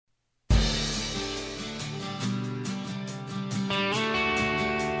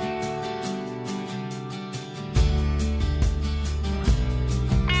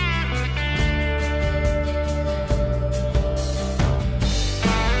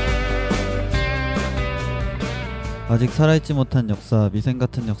아직 살아있지 못한 역사, 미생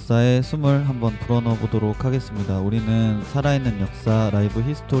같은 역사의 숨을 한번 불어넣어 보도록 하겠습니다. 우리는 살아있는 역사 라이브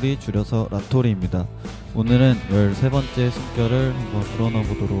히스토리, 줄여서 라토리입니다. 오늘은 13번째 숨결을 한번 불어넣어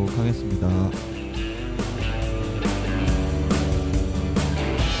보도록 하겠습니다.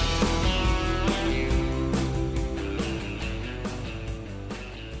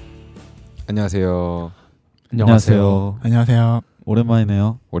 안녕하세요. 안녕하세요. 안녕하세요.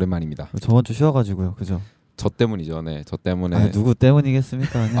 오랜만이네요. 오랜만입니다. 저번 주 쉬어가지고요, 그죠? 저 때문이죠. 네, 저 때문에. 누구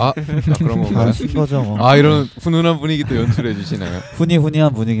때문이겠습니까? 그런 건가요? 쉰 거죠, 뭐. 이런 훈훈한 분위기 또 연출해 주시나요?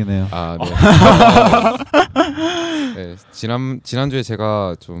 훈이훈이한 분위기네요. 네. 네, 지난주에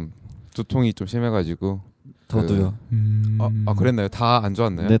제가 좀 두통이 좀 심해가지고. 저도요. 그랬나요? 다 안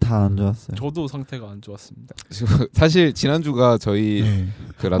좋았나요? 네, 다 안 좋았어요. 저도 상태가 안 좋았습니다. 사실 지난주가 저희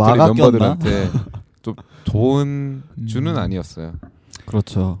그 라토리 멤버들한테 좀 좋은 주는 아니었어요.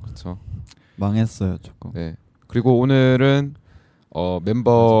 그렇죠. 망했어요, 조금. 네. 그리고 오늘은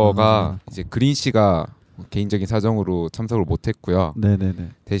멤버가 이제 그린 씨가 개인적인 사정으로 참석을 못했고요. 네네네.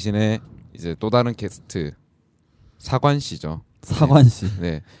 대신에 이제 또 다른 게스트 사관 씨죠. 사관 씨.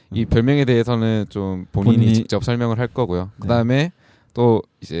 네. 이 별명에 대해서는 좀 본인이 직접 설명을 할 거고요. 그 다음에 또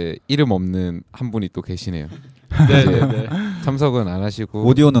이제 이름 없는 한 분이 또 계시네요. 네네네. 참석은 안 하시고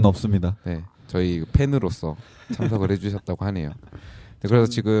오디오는 없습니다. 네. 저희 팬으로서 참석을 해주셨다고 하네요. 네, 그래서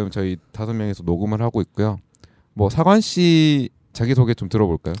지금 저희 5명에서 녹음을 하고 있고요. 뭐 사관 씨 자기 소개 좀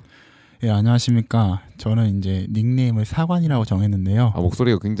들어볼까요? 예, 안녕하십니까. 저는 이제 닉네임을 사관이라고 정했는데요.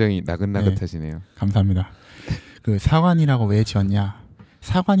 목소리가 굉장히 나긋나긋하시네요. 네, 감사합니다. 그 사관이라고 왜 지었냐?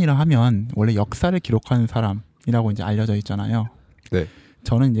 사관이라 하면 원래 역사를 기록하는 사람이라고 이제 알려져 있잖아요. 네.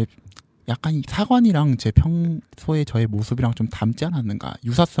 저는 이제 약간 이 사관이랑 제 평소에 저의 모습이랑 좀 닮지 않았는가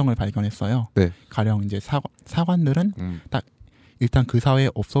유사성을 발견했어요. 네. 가령 이제 사관들은 딱 일단 그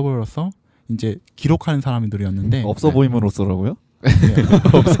사회에 observer로서 이제 기록하는 사람들이었는데 없어 보임으로써라고요?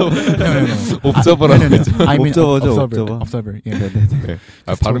 observer라고 observer. 예. 네네네.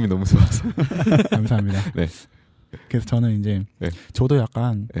 발음이 너무 좋아서. 감사합니다. 네. 그래서 저는 이제 저도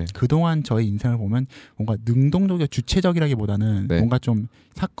약간 그동안 저의 인생을 보면 뭔가 능동적이고 주체적이라기보다는 뭔가 좀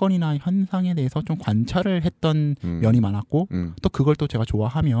사건이나 현상에 대해서 좀 관찰을 했던 면이 많았고 또 그걸 또 제가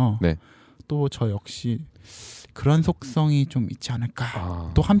좋아하며 또 저 역시 그런 속성이 좀 있지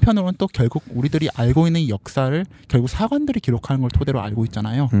않을까. 또 한편으로는 또 결국 우리들이 알고 있는 역사를 결국 사관들이 기록하는 걸 토대로 알고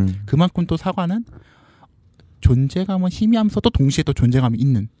있잖아요. 그만큼 또 사관은 존재감은 희미하면서도 동시에 또 존재감이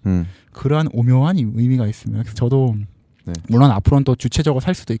있는 그러한 오묘한 의미가 있습니다. 그래서 저도 물론 앞으로는 또 주체적으로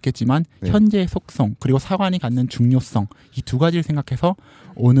살 수도 있겠지만 현재의 속성 그리고 사관이 갖는 중요성 이 두 가지를 생각해서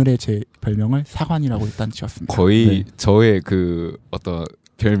오늘의 제 별명을 사관이라고 일단 지었습니다. 거의 저의 그 어떤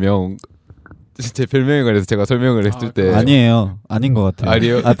별명 제 별명에 관해서 제가 설명을 했을 때 아니에요. 아닌 것 같아요.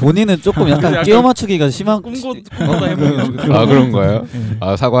 아니에요? 본인은 조금 약간 끼워 맞추기가 심한 꿈꿔다 해보는 그런가요?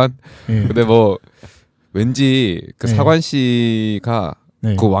 사관? 근데 뭐 왠지 그 사관 씨가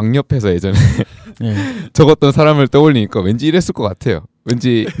그 왕옆에서 예전에 적었던 사람을 떠올리니까 왠지 이랬을 것 같아요.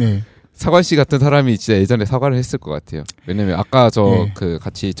 왠지 사관 씨 같은 사람이 진짜 예전에 사과를 했을 것 같아요. 왜냐면 아까 저 그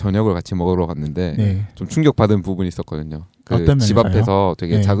같이 저녁을 같이 먹으러 갔는데 좀 충격받은 부분이 있었거든요. 그 집 앞에서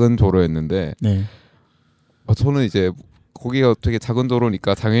되게 작은 도로였는데 저는 이제 거기가 되게 작은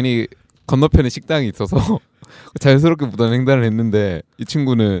도로니까 당연히 건너편에 식당이 있어서 자연스럽게 무단 횡단을 했는데 이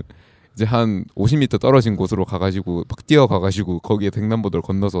친구는 이제 한 50m 떨어진 곳으로 가가지고 막 뛰어가가지고 거기에 횡단보도를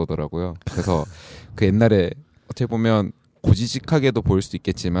건너서 오더라고요. 그래서 그 옛날에 어떻게 보면 고지식하게도 보일 수도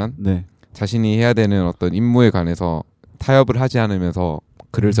있겠지만 자신이 해야 되는 어떤 임무에 관해서 타협을 하지 않으면서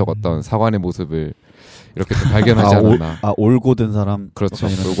글을 적었던 사관의 모습을 이렇게 또 발견하지 않았나. 올고든 사람. 그렇죠.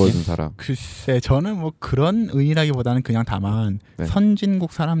 올고든 사람. 글쎄 저는 뭐 그런 의의라기보다는 그냥 다만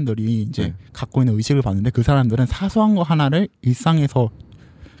선진국 사람들이 이제 갖고 있는 의식을 봤는데 그 사람들은 사소한 거 하나를 일상에서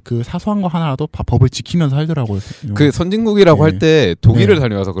그 사소한 거 하나라도 법을 지키면서 살더라고요. 그 선진국이라고 할 때 독일을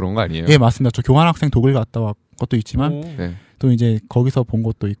다녀와서 그런 거 아니에요? 예, 맞습니다. 저 교환학생 독일 갔다 왔 것도 있지만 또 이제 거기서 본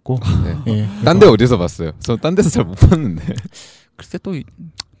것도 있고. 딴 데 어디서 봤어요? 전 딴 데서 잘 못 봤는데. 글쎄 또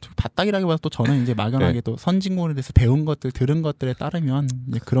봤다기라기보다 또 저는 이제 막연하게 또 선진국에 대해서 배운 것들, 들은 것들에 따르면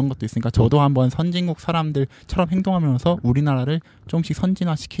이제 그런 것도 있으니까 저도 한번 선진국 사람들처럼 행동하면서 우리나라를 조금씩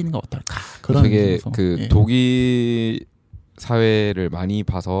선진화시키는 거 어떨까? 그런 되게 그 독일 사회를 많이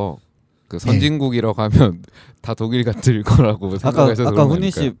봐서 그 선진국이라고 하면 다 독일 같을 거라고 생각해서 아까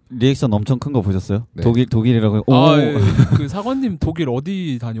훈이 씨 리액션 엄청 큰 거 보셨어요? 독일이라고. 그 사관님 독일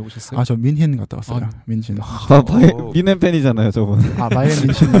어디 다녀오셨어요? 저 민헨 갔다 왔어요. 민헨. 민헨 팬이잖아요, 저분. 바이에른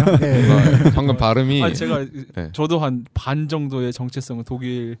민헨이요? 네. 방금 발음이 제가 저도 한 반 정도의 정체성은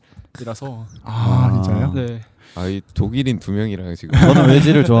독일이라서. 진짜요? 네. 이 독일인 2명이랑 지금. 저는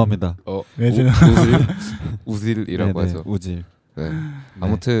외지를 좋아합니다. 우질이라고 네네, 하죠. 우질. 네.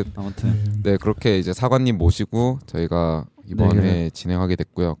 아무튼 네 그렇게 이제 사관님 모시고 저희가 이번에 네. 진행하게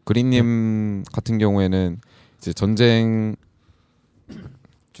됐고요. 그린님 같은 경우에는 이제 전쟁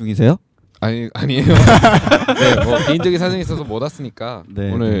중이세요? 아니에요. 네, 뭐 개인적인 사정이 있어서 못 왔으니까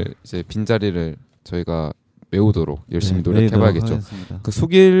네, 오늘 네. 이제 빈자리를 저희가 메우도록 열심히 네, 노력해봐야겠죠. 그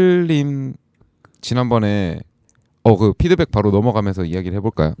수길님 지난번에 그 피드백 바로 넘어가면서 이야기를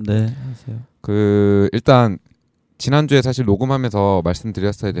해볼까요? 네, 하세요. 그 일단 지난주에 사실 녹음하면서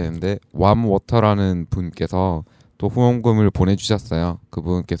말씀드렸어야 되는데 왬워터라는 분께서 또 후원금을 보내주셨어요.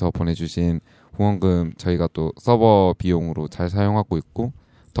 그분께서 보내주신 후원금 저희가 또 서버 비용으로 잘 사용하고 있고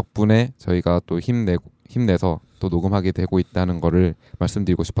덕분에 저희가 또 힘내서 또 녹음하게 되고 있다는 거를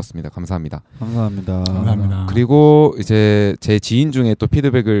말씀드리고 싶었습니다. 감사합니다. 감사합니다. 그리고 이제 제 지인 중에 또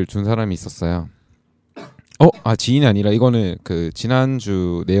피드백을 준 사람이 있었어요. 지인이 아니라 이거는 그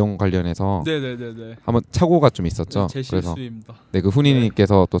지난주 내용 관련해서 네네네네. 한번 착오가 좀 있었죠. 제 실수입니다. 네, 그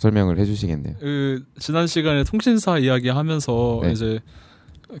훈이님께서 또 설명을 해주시겠네요. 지난 시간에 통신사 이야기하면서 네. 이제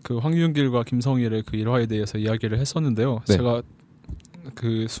그 황윤길과 김성일의 그 일화에 대해서 이야기를 했었는데요. 네. 제가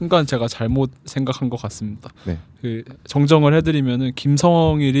그 순간 제가 잘못 생각한 것 같습니다. 네. 그 정정을 해드리면은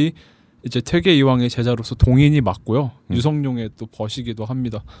김성일이 이제 퇴계 이황의 제자로서 동인이 맞고요. 유성룡의 또 버시기도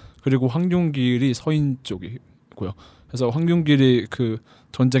합니다. 그리고 황윤길이 서인 쪽이고요. 그래서 황윤길이 그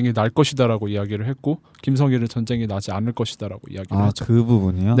전쟁이 날 것이다라고 이야기를 했고 김성일은 전쟁이 나지 않을 것이다라고 이야기를 했죠. 그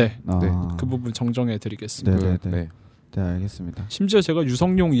부분이요? 네. 네. 그 부분 정정해드리겠습니다. 네, 알겠습니다. 심지어 제가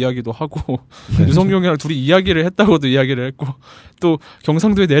유성룡 이야기도 하고 유성룡이랑 둘이 이야기를 했다고도 이야기를 했고 또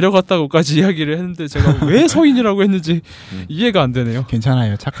경상도에 내려갔다고까지 이야기를 했는데 제가 왜 서인이라고 했는지 이해가 안 되네요.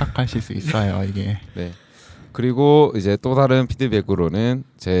 괜찮아요. 착각하실 수 있어요. 이게. 네. 그리고 이제 또 다른 피드백으로는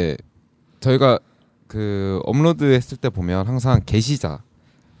저희가 그 업로드했을 때 보면 항상 게시자가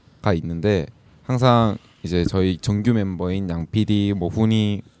있는데 항상 이제 저희 정규 멤버인 양PD, 뭐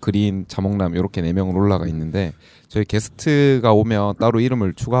훈이, 그린, 자몽남 이렇게 4명으로 올라가 있는데 저희 게스트가 오면 따로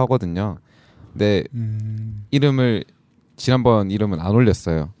이름을 추가하거든요. 근데 지난번 이름은 안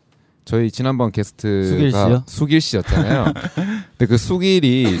올렸어요. 저희 지난번 게스트가 수길 씨였잖아요. 근데 그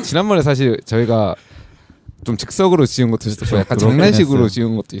수길이 지난번에 사실 저희가 좀 즉석으로 지은 것도 있었고 약간 장난식으로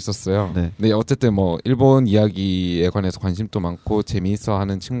지은 것도 있었어요. 네. 근데 어쨌든 뭐 일본 이야기에 관해서 관심도 많고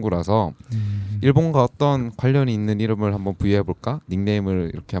재미있어하는 친구라서 일본과 어떤 관련이 있는 이름을 한번 부여해볼까? 닉네임을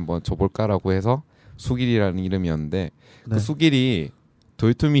이렇게 한번 줘볼까라고 해서 수길이라는 이름이었는데 그 수길이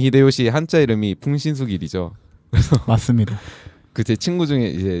도요토미 히데요시의 한자 이름이 풍신수길이죠. 그래서 맞습니다. 그 제 친구 중에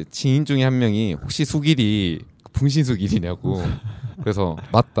이제 지인 중에 한 명이 혹시 수길이 풍신수길이냐고 그래서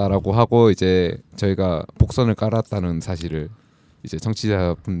맞다라고 하고 이제 저희가 복선을 깔았다는 사실을 이제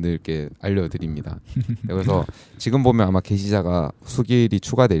청취자분들께 알려드립니다. 그래서 지금 보면 아마 게시자가 수길이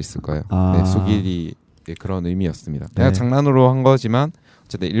추가돼 있을 거예요. 네, 수길이 그런 의미였습니다. 그냥 장난으로 한 거지만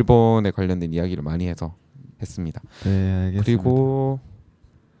어쨌든 일본에 관련된 이야기를 많이 해서 했습니다. 네, 알겠습니다. 그리고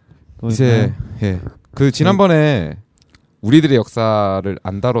이제 그 지난번에 우리들의 역사를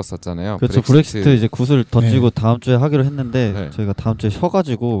안 다뤘었잖아요. 그렇죠. 브렉시트 이제 굿을 던지고 다음 주에 하기로 했는데 저희가 다음 주에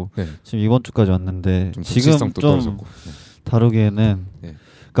쉬어가지고 지금 이번 주까지 왔는데 지금 좀 다루기에는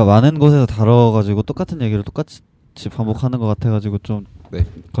그러니까 많은 곳에서 다뤄가지고 똑같은 얘기를 똑같이 반복하는 것 같아가지고 좀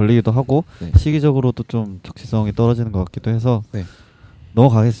걸리기도 하고 시기적으로도 좀 적시성이 떨어지는 것 같기도 해서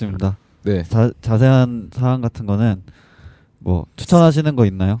넘어가겠습니다. 네. 자세한 사항 같은 거는 뭐 추천하시는 거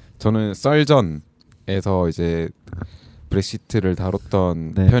있나요? 저는 썰전에서 이제 브렉시트를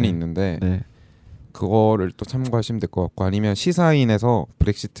다뤘던 편이 있는데 그거를 또 참고하시면 될 것 같고 아니면 시사인에서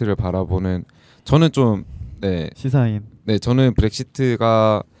브렉시트를 바라보는 저는 좀 시사인 저는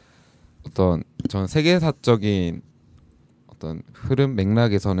브렉시트가 전 세계사적인 어떤 흐름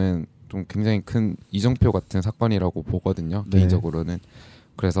맥락에서는 좀 굉장히 큰 이정표 같은 사건이라고 보거든요. 개인적으로는.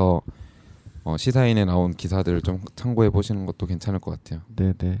 그래서 시사인에 나온 기사들을 좀 참고해 보시는 것도 괜찮을 것 같아요.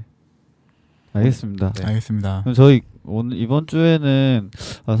 네네. 알겠습니다. 알겠습니다. 그럼 저희 오늘 이번 주에는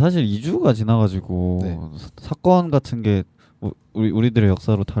사실 2주가 지나가지고 사건 같은 게 우리들의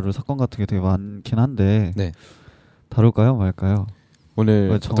역사로 다룰 사건 같은 게 되게 많긴 한데 다룰까요, 말까요?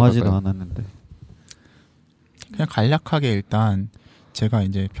 오늘 정하지도 않았는데 그냥 간략하게 일단 제가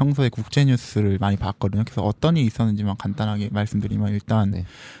이제 평소에 국제 뉴스를 많이 봤거든요. 그래서 어떤 일이 있었는지만 간단하게 말씀드리면 일단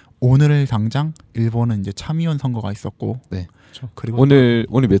오늘 당장 일본은 이제 참의원 선거가 있었고 그리고 오늘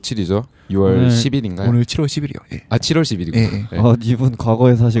며칠이죠? 6월 10일인가요? 오늘 7월 10일이요. 7월 10일이구나. 이분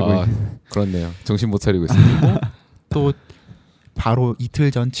과거에 사시고 그렇네요. 정신 못 차리고 있습니다. 또 바로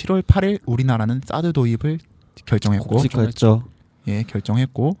이틀 전 7월 8일 우리나라는 사드 도입을 결정했고 국직화했죠.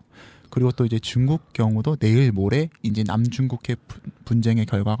 결정했고 그리고 또 이제 중국 경우도 내일 모레 이제 남중국해 분쟁의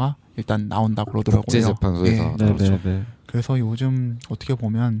결과가 일단 나온다 그러더라고요. 국제재판소에서. 네. 그렇죠. 그래서 요즘 어떻게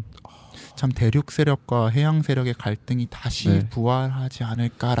보면 참 대륙 세력과 해양 세력의 갈등이 다시 부활하지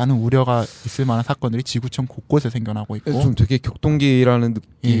않을까라는 우려가 있을 만한 사건들이 지구촌 곳곳에 생겨나고 있고 좀 되게 격동기라는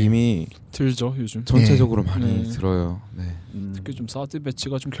느낌이 들죠 요즘 전체적으로 많이 들어요. 특히 좀 사드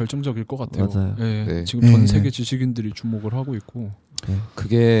배치가 좀 결정적일 것 같아요. 맞아요. 지금 전 세계 지식인들이 주목을 하고 있고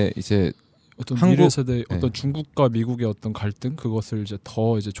그게 이제 어떤 미래 세대 어떤 중국과 미국의 어떤 갈등 그것을 이제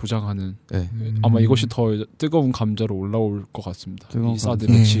더 이제 조장하는 아마 이것이 더 이제 뜨거운 감자로 올라올 것 같습니다. 이 사드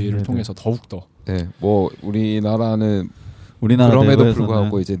배치를 통해서 더욱 더. 뭐 우리나라 그럼에도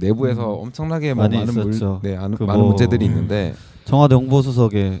불구하고 이제 내부에서 엄청나게 많이 많은 많은 문제들이 있는데 청와대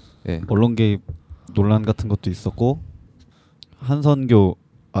홍보수석의 언론 개입 논란 같은 것도 있었고 한선교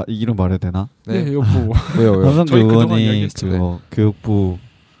이 이름 말해야 되나? 네, 여보. 왜요? 한선교 의원이 교육부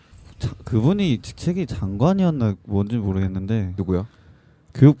그분이 직책이 장관이었나 뭔지 모르겠는데 누구요?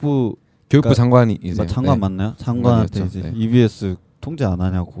 교육부 장관이 이제 장관 맞나요? 장관한테 이제 EBS 통제 안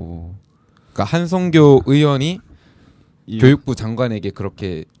하냐고. 그러니까 한성교 의원이 교육부 장관에게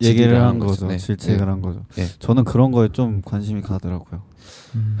그렇게 얘기를 한 거죠. 질책을 한 거죠. 저는 그런 거에 좀 관심이 가더라고요.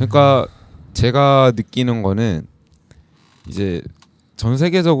 그러니까 제가 느끼는 거는 이제 전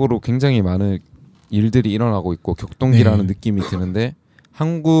세계적으로 굉장히 많은 일들이 일어나고 있고 격동기라는 느낌이 드는데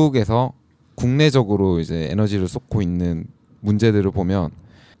한국에서 국내적으로 이제 에너지를 쏟고 있는 문제들을 보면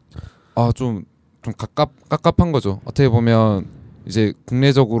좀 갑갑한 거죠. 어떻게 보면 이제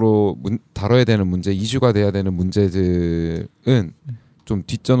국내적으로 다뤄야 되는 문제, 이슈가 돼야 되는 문제들은 좀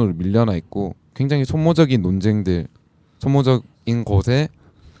뒷전으로 밀려나 있고 굉장히 소모적인 논쟁들, 소모적인 곳에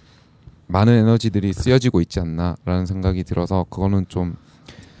많은 에너지들이 쓰여지고 있지 않나라는 생각이 들어서 그거는 좀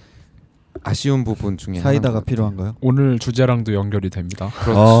아쉬운 부분 중에 사이다가 필요한가요? 오늘 주제랑도 연결이 됩니다.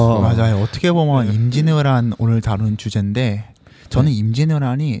 그렇죠. 맞아요. 어떻게 보면 임진왜란 오늘 다룬 주제인데 저는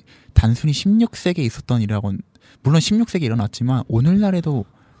임진왜란이 단순히 16세기에 있었던 일이라고 물론 16세기에 일어났지만 오늘날에도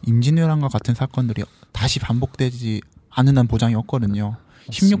임진왜란과 같은 사건들이 다시 반복되지 않는다는 보장이 없거든요.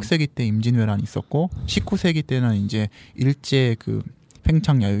 16세기 때 임진왜란이 있었고 19세기 때는 이제 일제 그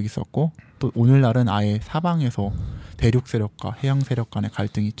팽창야욕이 있었고 또 오늘날은 아예 사방에서 대륙 세력과 해양 세력 간의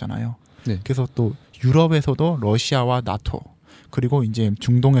갈등이 있잖아요. 그래서 또 유럽에서도 러시아와 나토 그리고 이제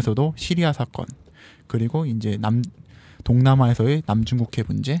중동에서도 시리아 사건 그리고 이제 동남아에서의 남중국해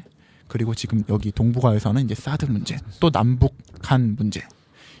문제 그리고 지금 여기 동북아에서는 이제 사드 문제 또 남북한 문제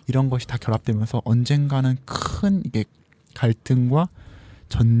이런 것이 다 결합되면서 언젠가는 큰 이게 갈등과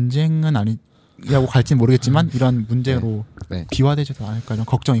전쟁은 아니라고 갈지는 모르겠지만 이런 문제로 비화되지 않을까 좀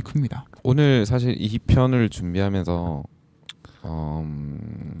걱정이 큽니다. 오늘 사실 이 편을 준비하면서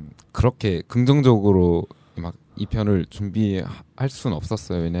그렇게 긍정적으로 막 이 편을 준비할 수는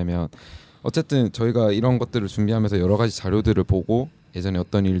없었어요. 왜냐하면 어쨌든 저희가 이런 것들을 준비하면서 여러 가지 자료들을 보고 예전에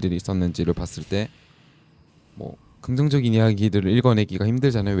어떤 일들이 있었는지를 봤을 때 뭐 긍정적인 이야기들을 읽어내기가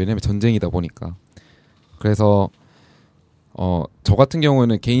힘들잖아요. 왜냐하면 전쟁이다 보니까. 그래서 저 같은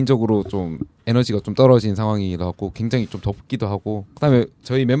경우는 개인적으로 좀 에너지가 좀 떨어진 상황이기도 하고 굉장히 좀 덥기도 하고 그다음에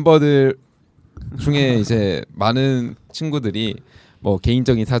저희 멤버들 중에 이제 많은 친구들이 뭐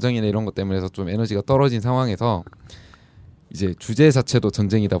개인적인 사정이나 이런 것 때문에 해서 좀 에너지가 떨어진 상황에서 이제 주제 자체도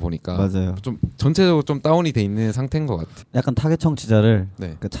전쟁이다 보니까 맞아요. 좀 전체적으로 좀 다운이 돼 있는 상태인 것 같아요. 약간 타겟 청취자를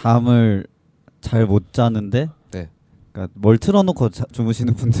그러니까 잠을 잘 못 자는데 그러니까 뭘 틀어놓고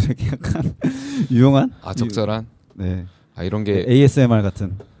주무시는 분들에게 약간 유용한 적절한 이런 게 ASMR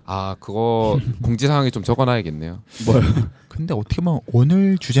같은 그거 공지사항에 좀 적어놔야겠네요. 뭘? 근데 어떻게 보면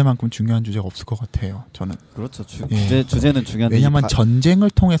오늘 주제만큼 중요한 주제가 없을 것 같아요. 저는. 그렇죠. 주제는 중요한데 왜냐하면 전쟁을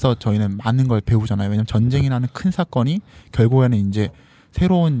통해서 저희는 많은 걸 배우잖아요. 왜냐하면 전쟁이라는 큰 사건이 결국에는 이제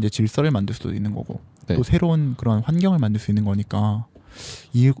새로운 이제 질서를 만들 수도 있는 거고 또 새로운 그런 환경을 만들 수 있는 거니까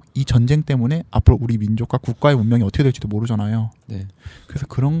이 전쟁 때문에 앞으로 우리 민족과 국가의 운명이 어떻게 될지도 모르잖아요. 그래서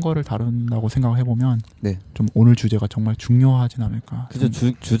그런 거를 다룬다고 생각을 해보면 좀 오늘 주제가 정말 중요하진 않을까. 그죠.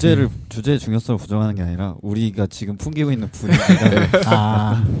 주제의 중요성을 부정하는 게 아니라 우리가 지금 풍기고 있는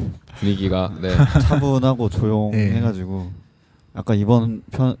분위기가 분위기가 차분하고 조용해가지고 약간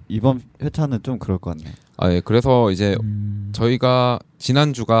이번 회차는 좀 그럴 것 같네요. 그래서 이제 저희가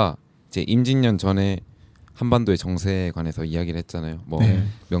지난주가 이제 임진년 전에 한반도의 정세에 관해서 이야기를 했잖아요. 뭐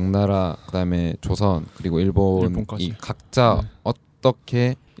명나라, 그다음에 조선, 그리고 일본이 각자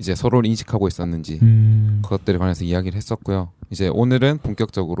어떻게 이제 서로를 인식하고 있었는지 그것들에 관해서 이야기를 했었고요. 이제 오늘은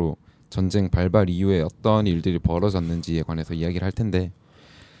본격적으로 전쟁 발발 이후에 어떤 일들이 벌어졌는지에 관해서 이야기를 할 텐데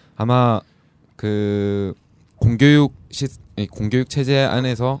아마 그 공교육 체제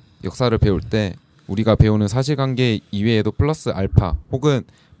안에서 역사를 배울 때 우리가 배우는 사실관계 이외에도 플러스 알파 혹은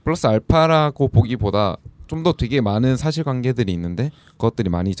플러스 알파라고 보기보다 좀 더 되게 많은 사실관계들이 있는데 그것들이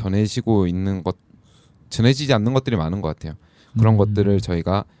많이 전해지지 않는 것들이 많은 것 같아요. 그런 것들을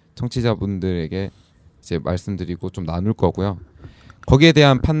저희가 청취자분들에게 이제 말씀드리고 좀 나눌 거고요. 거기에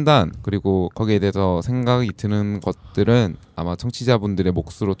대한 판단 그리고 거기에 대해서 생각이 드는 것들은 아마 청취자분들의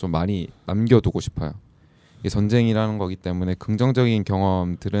몫으로 좀 많이 남겨두고 싶어요. 이게 전쟁이라는 거기 때문에 긍정적인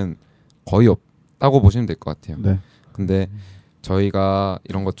경험들은 거의 없다고 보시면 될 것 같아요. 네. 근데 저희가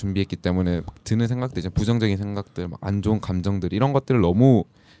이런 거 준비했기 때문에 막 드는 생각들, 부정적인 생각들, 막 안 좋은 감정들 이런 것들을 너무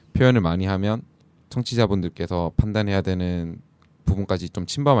표현을 많이 하면 청취자분들께서 판단해야 되는 부분까지 좀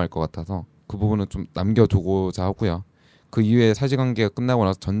침범할 것 같아서 그 부분은 좀 남겨두고자 하고요. 그 이후에 사실관계가 끝나고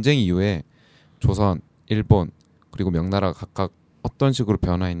나서 전쟁 이후에 조선, 일본 그리고 명나라가 각각 어떤 식으로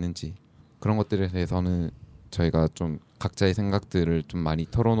변화했는지 그런 것들에 대해서는 저희가 좀 각자의 생각들을 좀 많이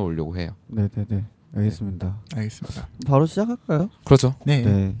털어놓으려고 해요. 네네네. 알겠습니다. 알겠습니다. 바로 시작할까요? 그렇죠. 네.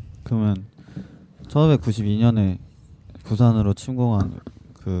 네. 그러면 1992년에 부산으로 침공한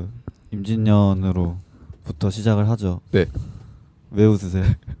그 임진년으로부터 시작을 하죠. 네. 왜 웃으세요?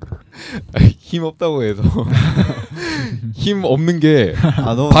 힘 없다고 해서 힘 없는 게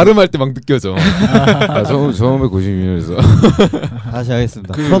너무 발음할 때 막 느껴져. 1992년에서 다시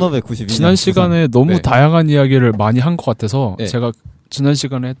하겠습니다. 1592년 지난 시간에 너무 네. 다양한 이야기를 많이 한 것 같아서 네. 제가 지난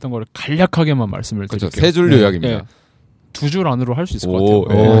시간에 했던 거를 간략하게만 말씀을 그렇죠. 드릴게요. 세 줄로 요약입니다. 네. 2줄 안으로 할 수 있을 것 오,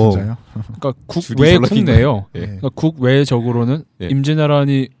 같아요. 예. 진짜요? 그러니까 줄이 국외 졸라 국내요. 예. 그러니까 국외적으로는 예.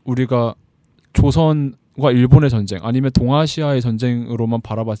 임진왜란이 우리가 조선과 일본의 전쟁 아니면 동아시아의 전쟁으로만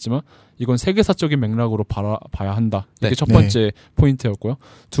바라봤지만 이건 세계사적인 맥락으로 봐야 한다. 이게 네. 첫 번째 포인트였고요.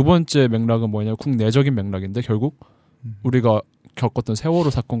 두 번째 맥락은 뭐냐면 국내적인 맥락인데 결국 우리가 겪었던 세월호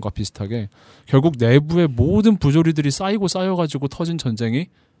사건과 비슷하게 결국 내부의 모든 부조리들이 쌓이고 쌓여가지고 터진 전쟁이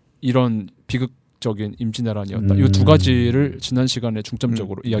이런 비극적인 임진왜란이었다. 이 두 가지를 지난 시간에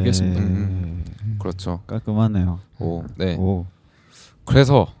중점적으로 이야기했습니다. 그렇죠. 깔끔하네요. 네. 오.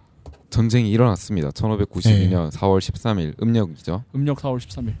 그래서 전쟁이 일어났습니다. 1592년 4월 13일 음력이죠. 음력 4월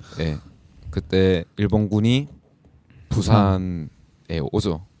 13일. 네. 그때 일본군이 부산에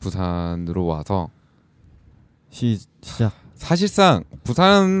오죠. 부산으로 와서 시작. 사실상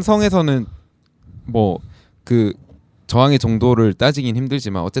부산성에서는 뭐 그 저항의 정도를 따지긴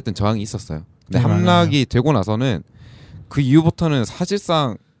힘들지만 어쨌든 저항이 있었어요. 근데 네, 함락이 맞아요. 되고 나서는 그 이후부터는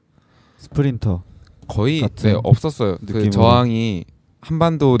사실상 스프린터 거의 같은 없었어요. 그 느낌으로. 저항이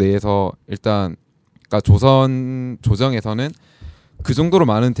한반도 내에서 일단 그러니까 조선 조정에서는 그 정도로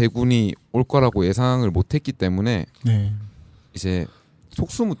많은 대군이 올 거라고 예상을 못했기 때문에 네. 이제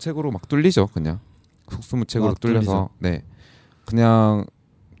속수무책으로 막 뚫리죠. 그냥 속수무책으로 막 뚫려서 네 그냥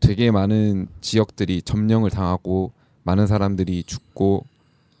되게 많은 지역들이 점령을 당하고 많은 사람들이 죽고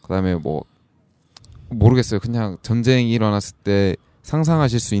그다음에 뭐 모르겠어요. 그냥 전쟁이 일어났을 때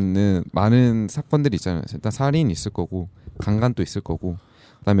상상하실 수 있는 많은 사건들이 있잖아요. 일단 살인이 있을 거고 강간도 있을 거고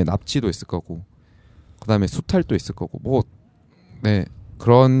그다음에 납치도 있을 거고 그다음에 수탈도 있을 거고 뭐 네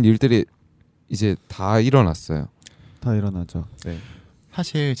그런 일들이 이제 다 일어났어요. 다 일어나죠. 네.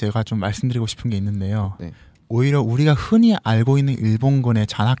 사실 제가 좀 말씀드리고 싶은 게 있는데요. 네. 오히려 우리가 흔히 알고 있는 일본군의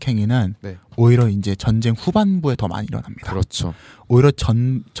잔악행위는 네. 오히려 이제 전쟁 후반부에 더 많이 일어납니다. 그렇죠. 오히려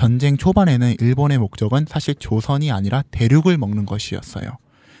전쟁 초반에는 일본의 목적은 사실 조선이 아니라 대륙을 먹는 것이었어요.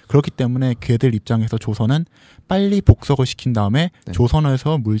 그렇기 때문에 걔들 입장에서 조선은 빨리 복속을 시킨 다음에 네.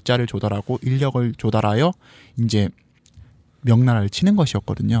 조선에서 물자를 조달하고 인력을 조달하여 이제 명나라를 치는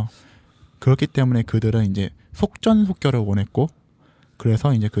것이었거든요. 그렇기 때문에 그들은 이제 속전속결을 원했고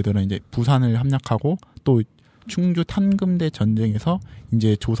그래서 이제 그들은 이제 부산을 함락하고 또 충주 탄금대 전쟁에서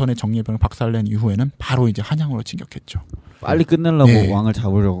이제 조선의 정예병을 박살낸 이후에는 바로 이제 한양으로 진격했죠. 빨리 끝내려고 네. 왕을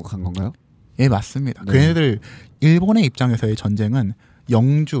잡으려고 간 건가요? 예, 맞습니다. 네. 걔네들 일본의 입장에서의 전쟁은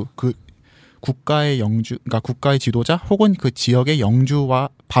영주 그 국가의 영주 그러니까 국가의 지도자 혹은 그 지역의 영주와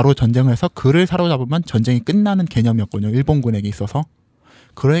바로 전쟁을 해서 그를 사로잡으면 전쟁이 끝나는 개념이었거든요. 일본군에게 있어서.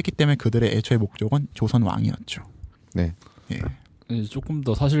 그랬기 때문에 그들의 애초의 목적은 조선 왕이었죠. 네. 예. 조금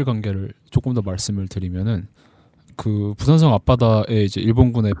더 사실관계를 조금 더 말씀을 드리면은 그 부산성 앞바다에 이제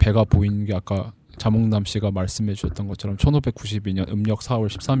일본군의 배가 보이는 게 아까 자몽남 씨가 말씀해 주셨던 것처럼 1592년 음력 4월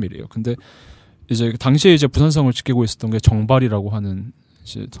 13일이에요. 근데 이제 당시에 이제 부산성을 지키고 있었던 게 정발이라고 하는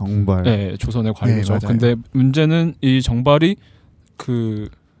이제 정발. 네, 조선의 관료죠. 네, 근데 문제는 이 정발이 그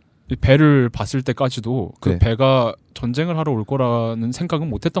배를 봤을 때까지도 그 네. 배가 전쟁을 하러 올 거라는 생각은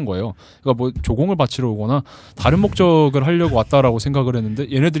못했던 거예요. 그러니까 뭐 조공을 바치러 오거나 다른 목적을 하려고 왔다라고 생각을 했는데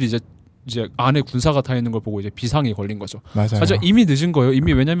얘네들이 이제 안에 군사가 타 있는 걸 보고 이제 비상이 걸린 거죠. 맞아요. 사실 이미 늦은 거예요.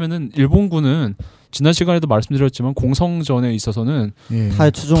 이미 왜냐면은 일본군은 지난 시간에도 말씀드렸지만 공성전에 있어서는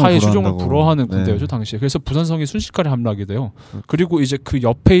타의 추종을 불허하는 군대였죠 당시에. 그래서 부산성이 순식간에 함락이 돼요. 그리고 이제 그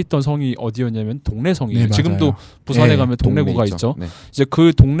옆에 있던 성이 어디였냐면 동래성이에요. 지금도 부산에 가면 동래구가 있죠. 이제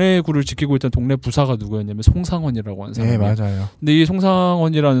그 동래구를 지키고 있던 동래 부사가 누구였냐면 송상원이라고 하는 사람이에요. 맞아요. 근데 이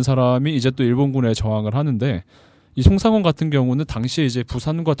송상원이라는 사람이 이제 또 일본군에 저항을 하는데, 이 송상원 같은 경우는 당시에 이제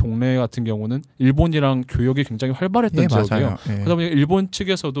부산과 동래 같은 경우는 일본이랑 교역이 굉장히 활발했던 지역이에요. 그러다 보니까 일본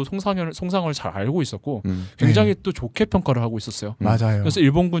측에서도 송상원을 잘 알고 있었고 굉장히 또 좋게 평가를 하고 있었어요. 맞아요. 그래서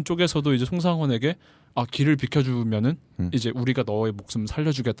일본군 쪽에서도 이제 송상원에게 길을 비켜주면은 이제 우리가 너의 목숨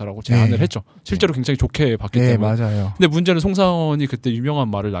살려주겠다라고 제안을 했죠. 실제로 굉장히 좋게 봤기 때문에. 맞아요. 근데 문제는 송상원이 그때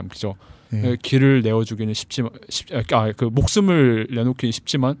유명한 말을 남기죠. 길을 내어주기는 쉽지만 그 목숨을 내놓기는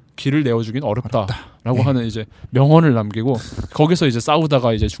쉽지만 길을 내어주기는 어렵다라고 하는 이제 명언을 남기고 거기서 이제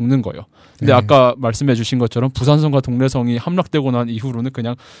싸우다가 이제 죽는 거예요. 근데 아까 말씀해주신 것처럼 부산성과 동래성이 함락되고 난 이후로는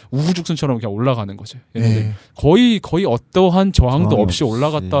그냥 우후죽순처럼 그냥 올라가는 거죠. 거의 어떠한 저항도 없이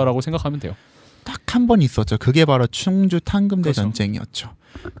올라갔다라고 생각하면 돼요. 딱 한 번 있었죠. 그게 바로 충주 탄금대 전쟁이었죠.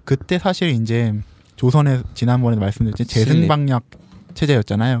 그때 사실 이제 조선에 지난번에 말씀드렸지 재승방약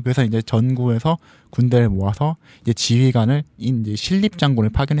체제였잖아요. 그래서 이제 전국에서 군대를 모아서 이제 지휘관을 이제 신립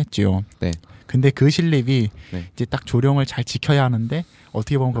장군을 파견했지요. 근데 그 신립이 이제 딱 조령을 잘 지켜야 하는데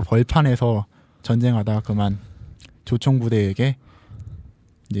어떻게 보면 그 벌판에서 전쟁하다가 그만 조총부대에게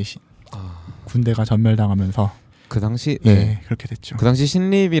이제 군대가 전멸당하면서 그 당시 그렇게 됐죠. 그 당시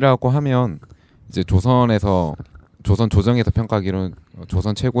신립이라고 하면 이제 조선에서 조선 조정에서 평가하기로는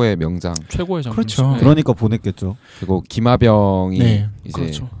조선 최고의 명장, 최고의 장군. 그렇죠. 그러니까 보냈겠죠. 그리고 김하병이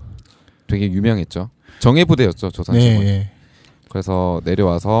이제 되게 유명했죠. 정예부대였죠 조선 최고. 그래서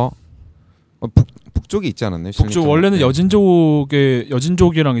내려와서 북쪽이 있지 않았나요? 북쪽 원래는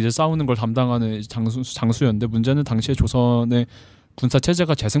여진족이랑 이제 싸우는 걸 담당하는 장수였는데 문제는 당시에 조선의 군사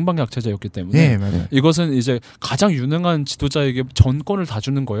체제가 재승방약 체제였기 때문에 이것은 이제 가장 유능한 지도자에게 전권을 다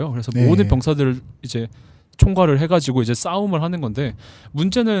주는 거예요. 그래서 모든 병사들을 이제 총괄을 해가지고 이제 싸움을 하는 건데,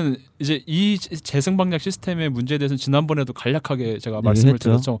 문제는 이제 이 재승방약 시스템의 문제에 대해서는 지난번에도 간략하게 제가 말씀을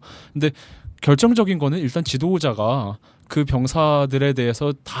드렸죠. 근데 결정적인 거는 일단 지도자가 그 병사들에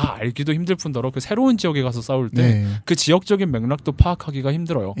대해서 다 알기도 힘들 뿐더러 그 새로운 지역에 가서 싸울 때 그 지역적인 맥락도 파악하기가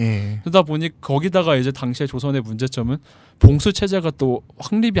힘들어요. 그러다 보니 거기다가 이제 당시의 조선의 문제점은 봉수 체제가 또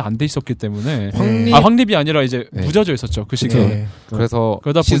확립이 안 돼 있었기 때문에 확립이 아니라 이제 무뎌져 있었죠 그 시기에. 그래서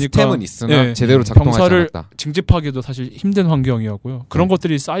그러다 시스템은 보니까 있으나 제대로 작동하지 병사를 않았다. 징집하기도 사실 힘든 환경이었고요. 그런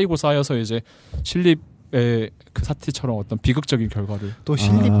것들이 쌓여서 이제 신립의 그 사태처럼 어떤 비극적인 결과를. 또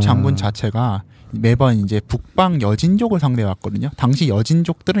신립 장군 자체가 매번 이제 북방 여진족을 상대해 왔거든요. 당시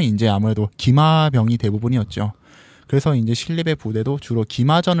여진족들은 이제 아무래도 기마병이 대부분이었죠. 그래서 이제 신립의 부대도 주로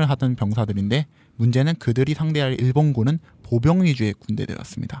기마전을 하던 병사들인데, 문제는 그들이 상대할 일본군은 보병 위주의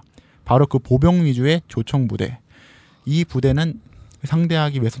군대들이었습니다. 바로 그 보병 위주의 조총부대. 이 부대는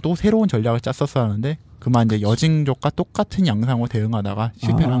상대하기 위해서 또 새로운 전략을 짰었어야 하는데 그만 이제 여진족과 똑같은 양상으로 대응하다가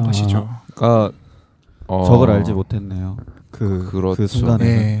실패를 한 것이죠. 그러니까 적을 알지 못했네요. 그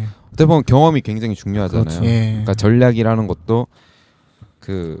순간에. 어떻게 보면 경험이 굉장히 중요하잖아요. 그렇죠. 그러니까 전략이라는 것도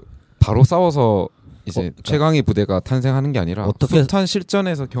그 바로 싸워서 이제 최강의 부대가 탄생하는 게 아니라 숱한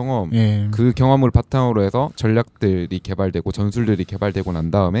실전에서 경험, 그 경험을 바탕으로 해서 전략들이 개발되고 전술들이 개발되고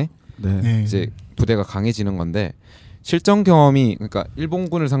난 다음에 이제 부대가 강해지는 건데, 실전 경험이, 그러니까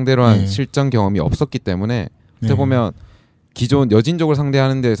일본군을 상대로 한 실전 경험이 없었기 때문에 어떻게 보면 기존 여진족을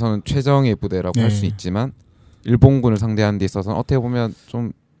상대하는 데에서는 최정의 부대라고 할 수 있지만 일본군을 상대하는 데 있어서는 어떻게 보면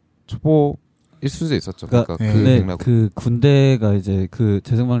좀 초보일 수도 있었죠. 그러니까 그 군대가 이제 그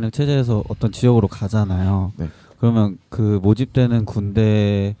재승방약 체제에서 어떤 지역으로 가잖아요. 그러면 그 모집되는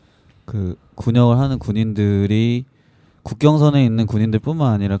군대 그 군역을 하는 군인들이 국경선에 있는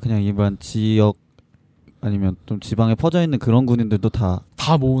군인들뿐만 아니라 그냥 일반 지역 아니면 좀 지방에 퍼져 있는 그런 군인들도 다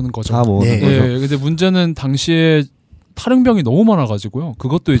모으는 거죠. 다 모으는 거죠. 근데 문제는 당시에 탈영병이 너무 많아가지고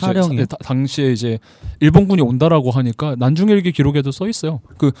그것도 이제 당시에 이제 일본군이 온다라고 하니까 난중일기 기록에도 써 있어요.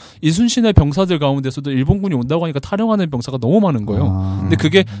 그 이순신의 병사들 가운데서도 일본군이 온다고 하니까 탈영하는 병사가 너무 많은 거예요. 근데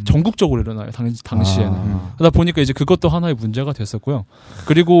그게 전국적으로 일어나요. 당시에는. 그러다 보니까 이제 그것도 하나의 문제가 됐었고요.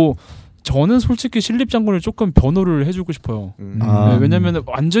 그리고 저는 솔직히 신립 장군을 조금 변호를 해주고 싶어요. 왜냐면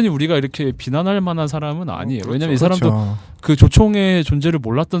완전히 우리가 이렇게 비난할 만한 사람은 아니에요. 왜냐면 이 사람도 그 조총의 존재를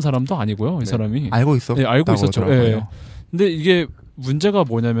몰랐던 사람도 아니고요. 이 사람이 알고 있었죠. 알고 있었죠. 근데 이게 문제가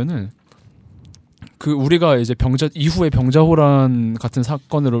뭐냐면은 그 우리가 이제 이후에 병자호란 같은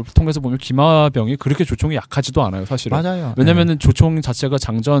사건을 통해서 보면 기마병이 그렇게 조총이 약하지도 않아요, 사실은. 맞아요. 왜냐면은 조총 자체가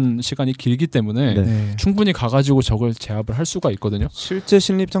장전 시간이 길기 때문에 네. 충분히 가가지고 적을 제압을 할 수가 있거든요. 실제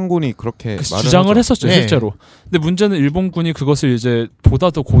신립장군이 그렇게 주장을 했었죠, 실제로. 근데 문제는 일본군이 그것을 이제 보다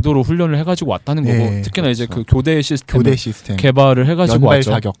더 고도로 훈련을 해가지고 왔다는 거고, 특히나 이제 그 교대 시스템 개발을 해가지고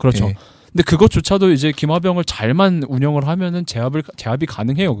왔죠. 사격. 그렇죠. 근데 그것조차도 이제 기마병을 잘만 운영을 하면은 제압이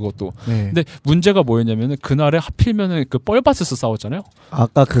가능해요, 그것도. 근데 문제가 뭐였냐면은 그날에 하필면은 그 뻘밭에서 싸웠잖아요.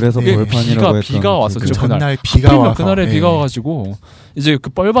 아까 그래서 벌판이라고 했던 비가 왔었죠. 그날 비가 와서. 그날에 비가 와가지고 이제 그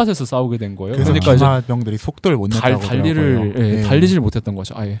뻘밭에서 싸우게 된 거예요. 그래서 그러니까 기마병들이 속도를 못 냈다고 달리질 못했던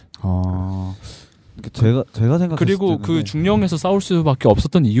거죠, 아예. 제가 생각했을 그리고 그 중령에서 싸울 수밖에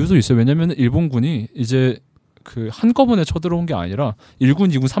없었던 이유도 있어요. 왜냐면 일본군이 이제 그 한꺼번에 쳐들어온 게 아니라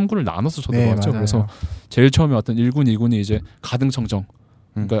 1군, 2군, 3군을 나눠서 쳐들어왔죠. 그래서 제일 처음에 왔던 1군, 2군이 이제 가등청정,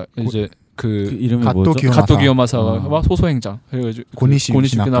 그러니까 이제 그 이름이 가토 기요마사와 소소행장, 그래가지고 고니시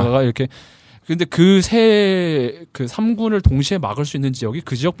유나가가 이렇게. 근데 그 3군을 동시에 막을 수 있는 지역이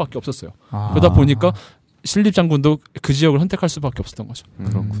그 지역밖에 없었어요. 그러다 보니까 신립장군도 그 지역을 선택할 수밖에 없었던 거죠.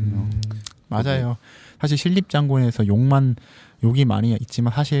 그렇군요. 맞아요. 사실 신립장군에서 욕이 많이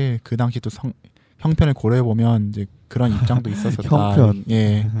있지만 사실 그 당시 또 형편을 고려해 보면 이제 그런 입장도 있었었다. 형편.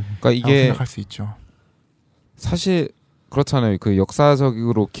 그러니까 이게 생각할 수 있죠. 사실 그렇잖아요. 그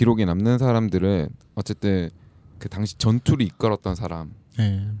역사적으로 기록에 남는 사람들은 어쨌든 그 당시 전투를 이끌었던 사람이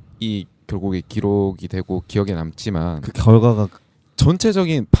결국에 기록이 되고 기억에 남지만 그 결과가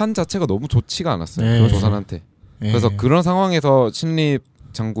전체적인 판 자체가 너무 좋지가 않았어요. 조선한테. 그래서 그런 상황에서 신립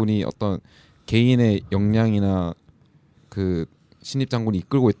장군이 어떤 개인의 역량이나 그 신입 장군이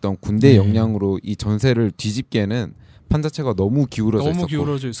이끌고 있던 군대의 역량으로 이 전세를 뒤집기에는 판 자체가 너무 기울어져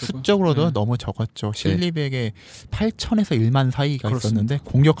있었고 수적으로도 너무 적었죠. 신립에게 8천에서 1만 사이가 있었는데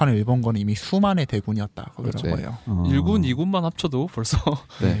공격하는 일본군은 이미 수만의 대군이었다. 그러더라고요. 1군, 2군만 합쳐도 벌써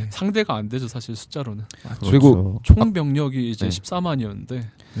상대가 안 되죠, 사실 숫자로는. 그리고 총 병력이 이제 14만이었는데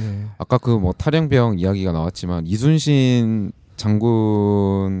아까 그 뭐 탈영병 이야기가 나왔지만 이순신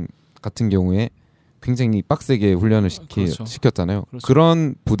장군 같은 경우에 굉장히 빡세게 훈련을 시켰잖아요. 그렇죠.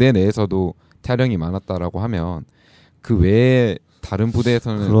 그런 부대 내에서도 탈영이 많았다라고 하면 그 외에 다른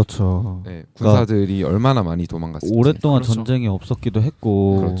부대에서는 군사들이 그러니까 얼마나 많이 도망갔을지. 오랫동안 전쟁이 없었기도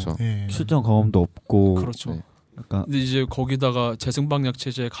했고 출전 경험도 없고. 근데 이제 거기다가 재승방약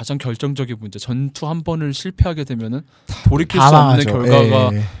체제의 가장 결정적인 문제, 전투 한 번을 실패하게 되면은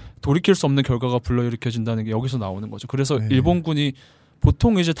돌이킬 수 없는 결과가 불러일으켜진다는 게 여기서 나오는 거죠. 그래서 일본군이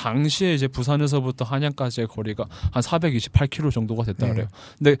보통 이제 당시에 이제 부산에서부터 한양까지의 거리가 한 428km 정도가 됐다 그래요.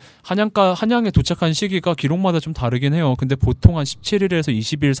 근데 한양에 도착한 시기가 기록마다 좀 다르긴 해요. 근데 보통 한 17일에서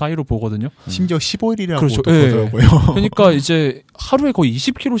 20일 사이로 보거든요. 심지어 15일이라고 보더라고요. 그러니까 이제 하루에 거의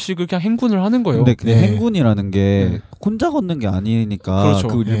 20km씩 그냥 행군을 하는 거예요. 근데 그냥 행군이라는 게 혼자 걷는 게 아니니까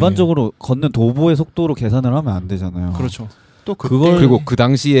그 일반적으로 걷는 도보의 속도로 계산을 하면 안 되잖아요. 그렇죠. 또 그리고 그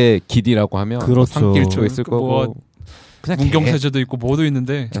당시에 길이라고 하면 산길초 있을 거고 문경세제도 있고 뭐도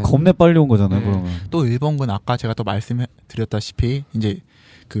있는데 겁내 빨리 온 거잖아요. 그러면 또 일본군 아까 제가 또 말씀드렸다시피 이제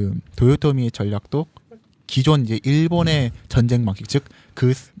그 도요토미의 전략도 기존 이제 일본의 전쟁 방식, 즉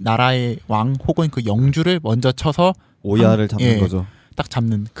그 나라의 왕 혹은 그 영주를 먼저 쳐서 오야를 잡는 거죠. 딱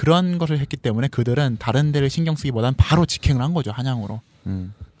잡는 그런 것을 했기 때문에 그들은 다른 데를 신경 쓰기보다는 바로 직행을 한 거죠, 한양으로.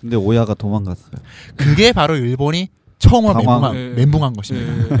 근데 오야가 도망갔어요. 그게 바로 일본이 처음으로 멘붕한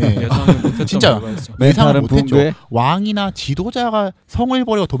것입니다. 진짜 예상을 못했죠. 왕이나 지도자가 성을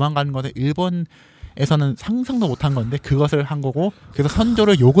버리고 도망가는 것은 일본에서는 상상도 못한 건데 그것을 한 거고, 그래서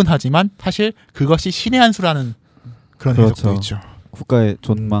선조를 욕은 하지만 사실 그것이 신의 한 수라는 그런 해석도 있죠. 국가의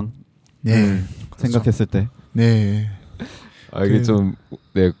존망. 생각했을 때. 이게 좀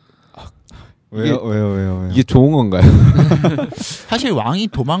왜요? 이게 좋은 건가요? 사실 왕이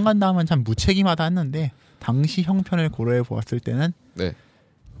도망간다면 참 무책임하다 했는데 당시 형편을 고려해 보았을 때는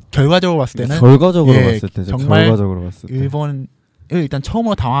결과적으로 봤을 때는 정말 일본을 일단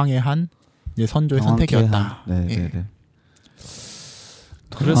처음으로 당황해 한 이제 선조의 선택이었다.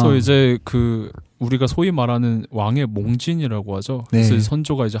 그래서 이제 그 우리가 소위 말하는 왕의 몽진이라고 하죠. 그래서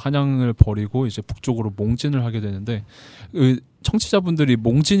선조가 이제 한양을 버리고 이제 북쪽으로 몽진을 하게 되는데, 청취자분들이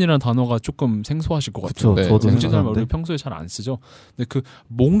몽진이라는 단어가 조금 생소하실 것 같아요. 몽진이라는 말 우리 평소에 잘 안 쓰죠. 근데 그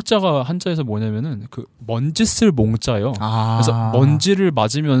몽자가 한자에서 뭐냐면은 그 먼지 쓸 몽자예요. 그래서 먼지를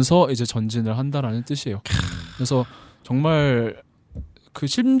맞으면서 이제 전진을 한다라는 뜻이에요. 그래서 정말 그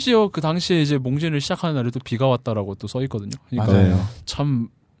심지어 그 당시에 이제 몽진을 시작하는 날에도 비가 왔다라고 또 써 있거든요. 그러니까 참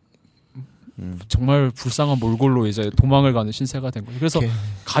정말 불쌍한 몰골로 이제 도망을 가는 신세가 된 거죠. 그래서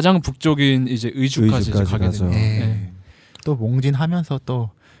가장 북쪽인 이제 의주까지 이제 가게 됩니다. 또 몽진하면서 또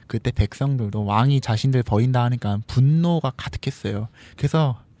그때 백성들도 왕이 자신들 버린다 하니까 분노가 가득했어요.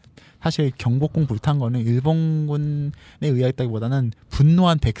 그래서 사실 경복궁 불탄 거는 일본군에 의하였다기보다는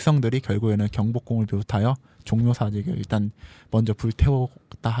분노한 백성들이 결국에는 경복궁을 비롯하여 종묘사직을 일단 먼저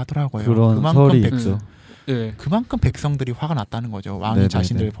불태웠다 하더라고요. 그런 설이 있죠. 그만큼 백성들이 화가 났다는 거죠. 왕이 네네네.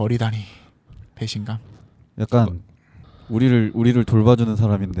 자신들을 버리다니. 배신감. 약간 우리를 돌봐주는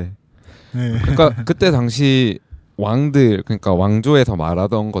사람인데. 네. 그러니까 그때 당시 왕들, 그러니까 왕조에서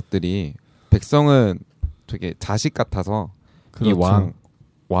말하던 것들이 백성은 되게 자식 같아서 그렇죠. 이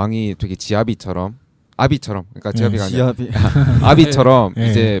왕이 되게 지아비처럼 그러니까 지아비가 아니라 아비처럼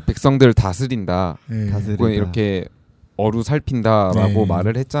이제 백성들을 다스린다. 이렇게 어루살핀다라고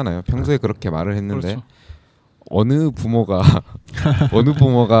말을 했잖아요. 평소에 그렇게 말을 했는데 그렇죠. 어느 부모가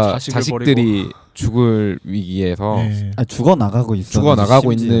자식들이 버리고. 죽을 위기에서 죽어나가고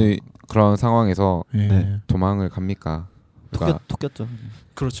있는 그런 상황에서 도망을 갑니까? 토꼈죠.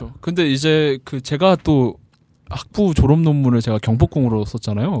 그렇죠. 근데 이제 제가 또 학부 졸업 논문을 제가 경복궁으로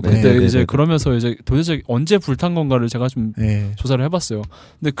썼잖아요. 그때 이제 그러면서 이제 도대체 언제 불탄 건가를 제가 좀 조사를 해봤어요.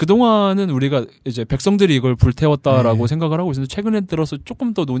 근데 그 동안은 우리가 이제 백성들이 이걸 불태웠다라고 생각을 하고 있었는데 최근에 들어서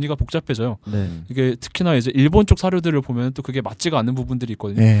조금 더 논의가 복잡해져요. 이게 특히나 이제 일본 쪽 사료들을 보면 또 그게 맞지가 않는 부분들이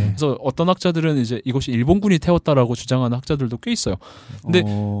있거든요. 그래서 어떤 학자들은 이제 이것이 일본군이 태웠다라고 주장하는 학자들도 꽤 있어요. 근데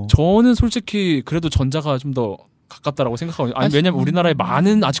저는 솔직히 그래도 전자가 좀 더 가깝다라고 생각하거든요. 아니 왜냐면 우리나라의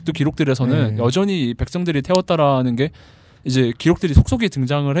많은 아직도 기록들에서는 여전히 백성들이 태웠다라는 게 이제 기록들이 속속이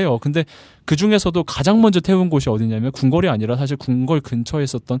등장을 해요. 근데 그 중에서도 가장 먼저 태운 곳이 어디냐면 궁궐이 아니라 사실 궁궐 근처에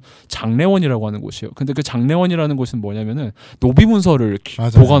있었던 장례원이라고 하는 곳이에요. 근데 그 장례원이라는 곳은 뭐냐면은 노비 문서를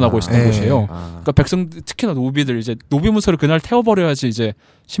보관하고 있었던 곳이에요. 그러니까 특히나 노비들 이제 노비 문서를 그날 태워버려야지 이제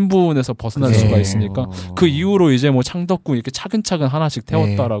신분에서 벗어날 수가 있으니까 그 이후로 이제 뭐 창덕궁 이렇게 차근차근 하나씩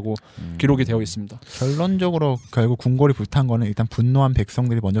태웠다라고 기록이 되어 있습니다. 결론적으로 결국 궁궐이 불탄 거는 일단 분노한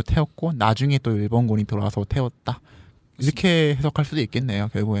백성들이 먼저 태웠고 나중에 또 일본군이 들어와서 태웠다. 이렇게 해석할 수도 있겠네요.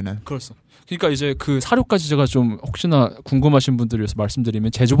 결국에는. 그렇죠. 그러니까 이제 그 사료까지 제가 좀 혹시나 궁금하신 분들을 위해서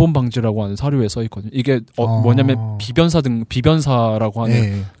말씀드리면 제조본 방지라고 하는 사료에 써 있거든요. 이게 뭐냐면 비변사라고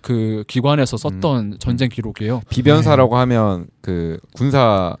하는 그 기관에서 썼던 전쟁 기록이에요. 비변사라고 하면 그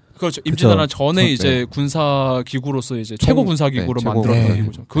군사 그렇죠. 임진왜란 전에 이제 군사 기구로서 이제 최고 군사 기구로 만들었던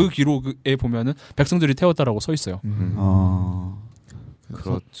기구죠. 그 기록에 보면은 백성들이 태웠다라고 써 있어요.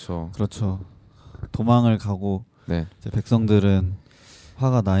 그렇죠. 도망을 가고 이제 백성들은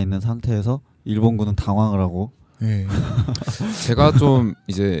화가 나 있는 상태에서 일본군은 당황을 하고. 제가 좀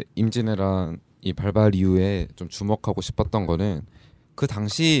이제 임진왜란 이 발발 이후에 좀 주목하고 싶었던 거는 그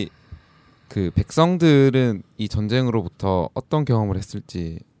당시 그 백성들은 이 전쟁으로부터 어떤 경험을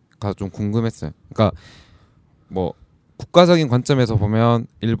했을지가 좀 궁금했어요. 그러니까 뭐 국가적인 관점에서 보면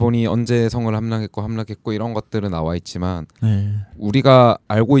일본이 언제 성을 함락했고 이런 것들은 나와 있지만 우리가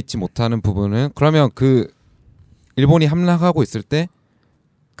알고 있지 못하는 부분은 그러면 그 일본이 함락하고 있을 때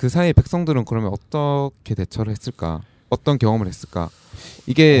그 사이의 백성들은 그러면 어떻게 대처를 했을까? 어떤 경험을 했을까?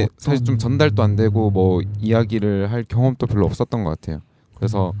 이게 사실 좀 전달도 안 되고 뭐 이야기를 할 경험도 별로 없었던 것 같아요.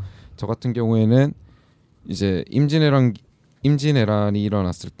 그래서 저 같은 경우에는 이제 임진왜란이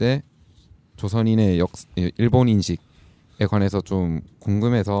일어났을 때 조선인의 일본 인식에 관해서 좀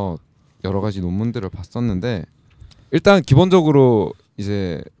궁금해서 여러 가지 논문들을 봤었는데 일단 기본적으로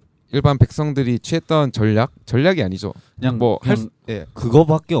이제 일반 백성들이 취했던 전략이 아니죠. 그냥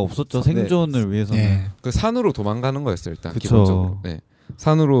그거밖에 없었죠. 생존을 위해서는. 그 산으로 도망가는 거였어요. 일단 기본적으로.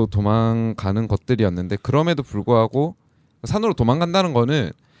 산으로 도망가는 것들이었는데 그럼에도 불구하고 산으로 도망간다는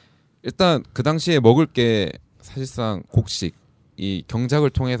거는 일단 그 당시에 먹을 게 사실상 곡식, 이 경작을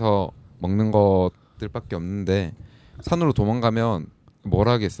통해서 먹는 것들밖에 없는데 산으로 도망가면 뭘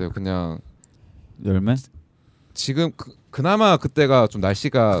하겠어요. 그냥 열매? 지금 그나마 그때가 좀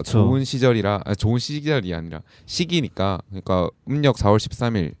날씨가 좋은 시절이 아니라 시기니까 그러니까 음력 4월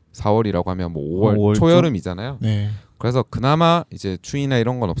 13일 4월이라고 하면 뭐 5월 초여름이잖아요. 그래서 그나마 이제 추위나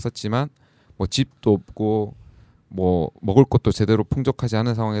이런 건 없었지만 뭐 집도 없고 뭐 먹을 것도 제대로 풍족하지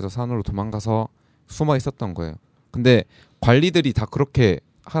않은 상황에서 산으로 도망가서 숨어 있었던 거예요. 근데 관리들이 다 그렇게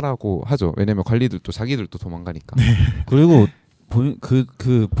하라고 하죠. 왜냐면 관리들도 자기들도 도망가니까. 그리고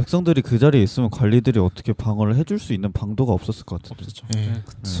그 백성들이 그 자리에 있으면 관리들이 어떻게 방어를 해줄 수 있는 방도가 없었을 것 같은데.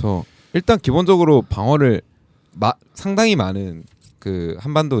 그렇죠. 일단 기본적으로 방어를 상당히 많은 그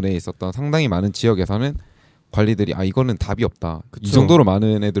한반도 내에 있었던 상당히 많은 지역에서는 관리들이 이거는 답이 없다. 그쵸. 이 정도로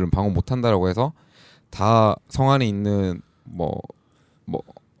많은 애들은 방어 못한다라고 해서 다 성 안에 있는 뭐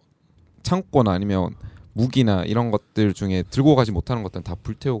창고나 아니면 무기나 이런 것들 중에 들고 가지 못하는 것들은 다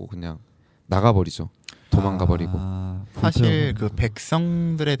불태우고 그냥 나가버리죠. 도망가 버리고. 사실 그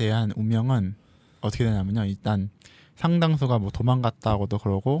백성들에 대한 운명은 어떻게 되냐면요. 일단 상당수가 뭐 도망갔다고도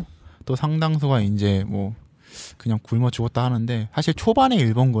그러고 또 상당수가 이제 뭐 그냥 굶어 죽었다 하는데 사실 초반에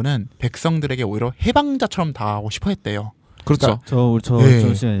일본군은 백성들에게 오히려 해방자처럼 당하고 싶어 했대요. 그렇죠. 그러니까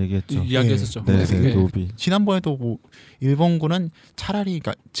저 시간에 얘기했죠. 이야기했었죠. 네. 노비. 지난번에도 뭐 일본군은 차라리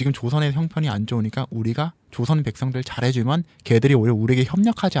그러니까 지금 조선의 형편이 안 좋으니까 우리가 조선 백성들 잘해주면 걔들이 오히려 우리에게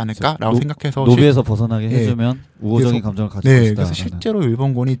협력하지 않을까라고 생각해서 노비에서 벗어나게 해주면 우호적인 감정을 가질 것이다. 그래서 실제로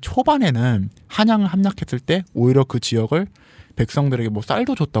일본군이 초반에는 한양을 함락했을 때 오히려 그 지역을 백성들에게 뭐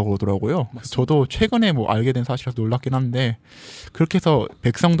쌀도 줬다고 그러더라고요. 저도 최근에 뭐 알게 된 사실이라서 놀랍긴 한데 그렇게 해서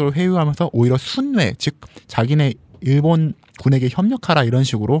백성들을 회유하면서 오히려 순회 즉 자기네 일본 군에게 협력하라 이런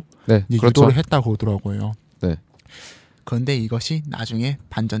식으로 이제 그렇죠. 유도를 했다고 그러더라고요. 네. 그런데 이것이 나중에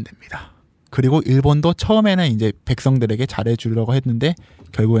반전됩니다. 그리고 일본도 처음에는 이제 백성들에게 잘해주려고 했는데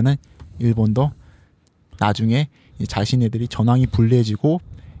결국에는 일본도 나중에 자신네들이 전황이 불리해지고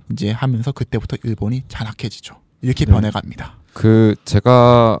이제 하면서 그때부터 일본이 잔악해지죠. 이렇게 변해갑니다.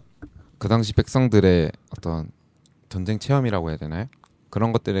 제가 그 당시 백성들의 어떤 전쟁 체험이라고 해야 되나요?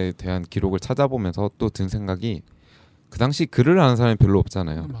 그런 것들에 대한 기록을 찾아보면서 또 든 생각이 그 당시 글을 아는 사람이 별로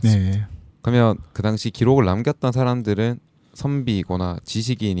없잖아요. 네. 그러면 그 당시 기록을 남겼던 사람들은 선비거나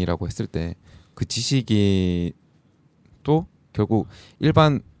지식인이라고 했을 때 그 지식인도 결국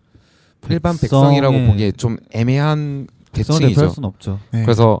일반 백성이라고 보기에 좀 애매한 계층이죠. 대할 수는 없죠. 네.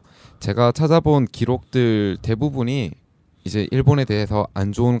 그래서 제가 찾아본 기록들 대부분이 이제 일본에 대해서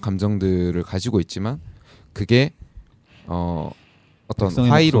안 좋은 감정들을 가지고 있지만 그게 어떤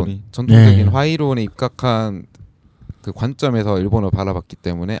화이론, 목소리. 전통적인 화이론에 입각한 그 관점에서 일본을 바라봤기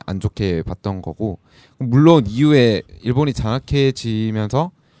때문에 안 좋게 봤던 거고, 물론 이후에 일본이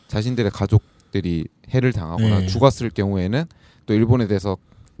장악해지면서 자신들의 가족들이 해를 당하거나 죽었을 경우에는 또 일본에 대해서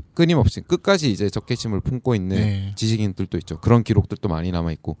끊임없이 끝까지 이제 적개심을 품고 있는 지식인들도 있죠. 그런 기록들도 많이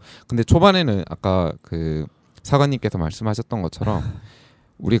남아 있고. 근데 초반에는 아까 그 사관님께서 말씀하셨던 것처럼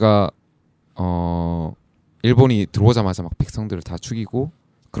우리가 일본이 들어오자마자 막 백성들을 다 죽이고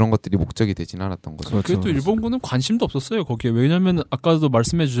그런 것들이 목적이 되진 않았던 거죠. 그게 또 일본군은 관심도 없었어요 거기에. 왜냐하면 아까도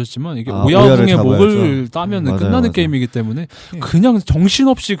말씀해 주셨지만 이게 오야붕의 목을 따면 끝나는 게임이기 때문에 그냥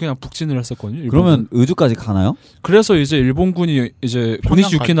정신없이 그냥 북진을 했었거든요. 일본군. 그러면 의주까지 가나요? 그래서 이제 일본군이 이제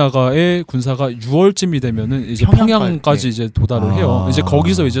고니시 유키나가의 군사가 6월쯤이 되면은 이제 평양까지 이제 도달을 해요. 이제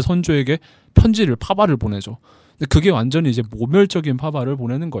거기서 이제 선조에게 편지를 파발을 보내죠. 근데 그게 완전히 이제 모멸적인 파발을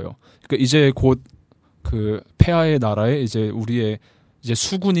보내는 거예요. 그러니까 이제 곧 그 폐하의 나라에 이제 우리의 이제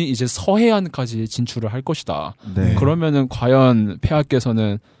수군이 이제 서해안까지 진출을 할 것이다. 네. 그러면은 과연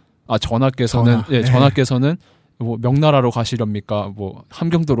폐하께서는 전하께서는 뭐 명나라로 가시렵니까? 뭐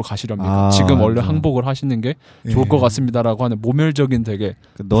함경도로 가시렵니까? 지금 얼른 항복을 하시는 게 좋을 것 같습니다라고 하는 모멸적인 되게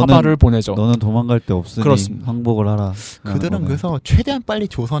파발을 보내죠. 너는 도망갈 데 없으니 그렇습니다. 항복을 하라. 그들은 그래서 최대한 빨리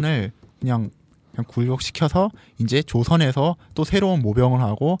조선을 그냥 굴복시켜서 이제 조선에서 또 새로운 모병을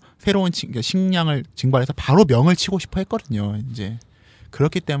하고 새로운 식량을 징발해서 바로 명을 치고 싶어 했거든요. 이제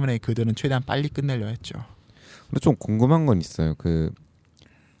그렇기 때문에 그들은 최대한 빨리 끝내려 했죠. 근데 좀 궁금한 건 있어요. 그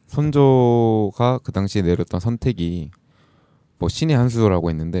선조가 그 당시에 내렸던 선택이 뭐 신의 한 수라고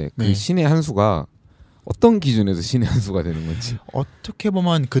했는데 그 신의 한 수가 어떤 기준에서 신의 한 수가 되는 건지. 어떻게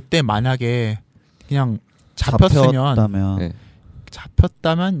보면 그때 만약에 그냥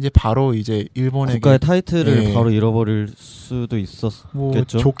잡혔다면 이제 바로 이제 일본에게 국가의 타이틀을 바로 잃어버릴 수도 있었겠죠. 뭐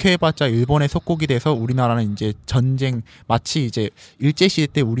좋게 해봤자 일본의 속국이 돼서 우리나라는 이제 전쟁 마치 이제 일제 시대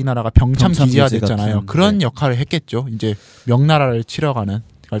때 우리나라가 병참 기지가 됐잖아요. 그런 역할을 했겠죠. 이제 명나라를 치러가는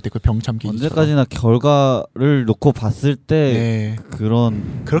갈 때 그 병참 기지. 언제까지나 결과를 놓고 봤을 때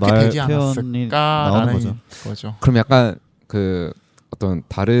그렇게 되지 않았을까라는 거죠. 그럼 약간 그 어떤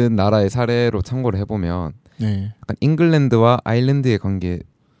다른 나라의 사례로 참고를 해보면. 약간 잉글랜드와 아일랜드의 관계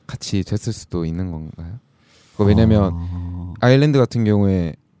같이 됐을 수도 있는 건가요? 왜냐면 아일랜드 같은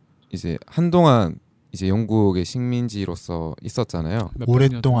경우에 이제 한동안 이제 영국의 식민지로서 있었잖아요.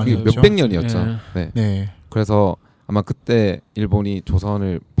 오랫동안이었죠. 몇백 년이었죠. 네. 그래서 아마 그때 일본이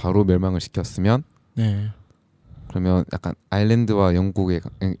조선을 바로 멸망을 시켰으면 그러면 약간 아일랜드와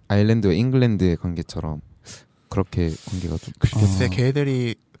잉글랜드의 관계처럼 그렇게 관계가 좀 글쎄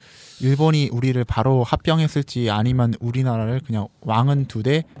걔들이 일본이 우리를 바로 합병했을지 아니면 우리나라를 그냥 왕은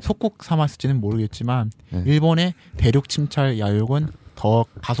 2대 속국 삼았을지는 모르겠지만 일본의 대륙 침탈 야욕은 더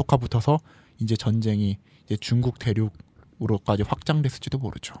가속화 붙어서 이제 전쟁이 이제 중국 대륙으로까지 확장됐을지도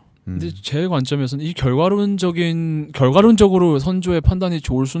모르죠. 근데 제 관점에서는 이 결과론적으로 선조의 판단이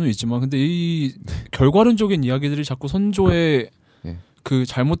좋을 수는 있지만 근데 이 결과론적인 이야기들이 자꾸 선조의 그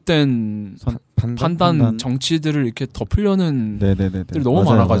잘못된 판단 정치들을 이렇게 덮으려는 들이 너무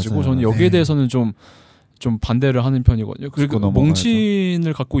많아가지고 저는 여기에 대해서는 좀 좀 반대를 하는 편이거든요. 그리고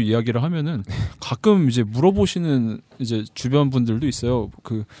몽진을 갖고 이야기를 하면은 가끔 이제 물어보시는 이제 주변 분들도 있어요.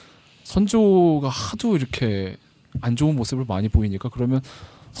 그 선조가 하도 이렇게 안 좋은 모습을 많이 보이니까 그러면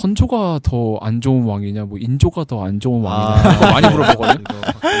선조가 더 안 좋은 왕이냐, 뭐 인조가 더 안 좋은 왕이냐 많이 물어보거든요.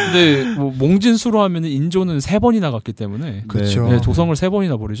 근데 뭐 몽진수로 하면은 인조는 3번이나 갔기 때문에 그렇죠. 네, 조성을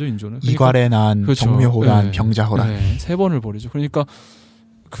 3번이나 버리죠 인조는. 그러니까, 이괄의 난, 그렇죠. 정묘호란, 네, 병자호란. 네, 3번을 버리죠. 그러니까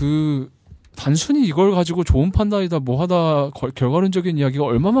그 단순히 이걸 가지고 좋은 판단이다 뭐하다 결과론적인 이야기가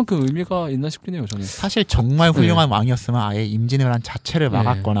얼마만큼 의미가 있나 싶긴 해요. 저는 사실 정말 훌륭한 왕이었으면 아예 임진왜란 자체를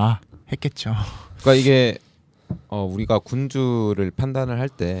막았거나 했겠죠. 그러니까 이게 우리가 군주를 판단을 할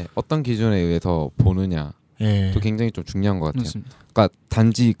때 어떤 기준에 의해서 보느냐 또 굉장히 좀 중요한 것 같아요. 맞습니다. 그러니까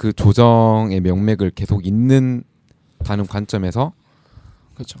단지 그 조정의 명맥을 계속 잇는다는 관점에서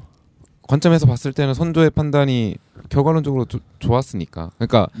그렇죠. 관점에서 봤을 때는 선조의 판단이 결과론적으로 좋았으니까.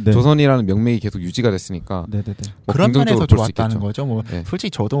 그러니까 네. 조선이라는 명맥이 계속 유지가 됐으니까. 네네네. 뭐 그런 면에서 좋았다는 있겠죠. 거죠. 뭐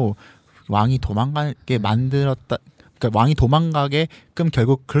솔직히 저도 왕이 도망가게 만들었다. 그러니까 왕이 도망가게끔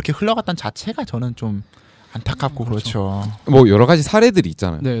결국 그렇게 흘러갔던 자체가 저는 좀 안타깝고 그렇죠. 뭐 여러 가지 사례들이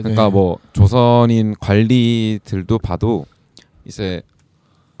있잖아요. 네, 그러니까 뭐 조선인 관리들도 봐도 이제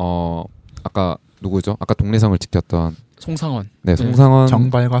아까 누구죠? 아까 동래성을 지켰던 송상원. 네, 송상원.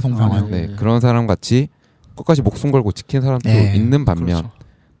 정발과 송상원. 네, 그런 사람 같이 끝까지 목숨 걸고 지킨 사람도 있는 반면 그렇죠.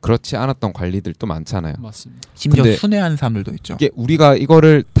 그렇지 않았던 관리들도 많잖아요. 맞습니다. 심지어 근데 순회한 사람들도 있죠. 이게 우리가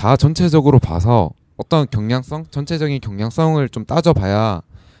이거를 다 전체적으로 봐서 어떤 경향성, 전체적인 경향성을 좀 따져봐야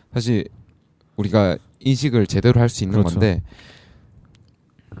사실 우리가 인식을 제대로 할 수 있는 그렇죠. 건데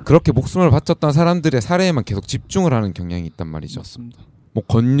그렇게 목숨을 바쳤던 사람들의 사례에만 계속 집중을 하는 경향이 있단 말이죠. 맞습니다. 뭐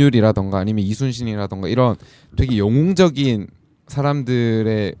권율이라던가 아니면 이순신이라던가 이런 되게 영웅적인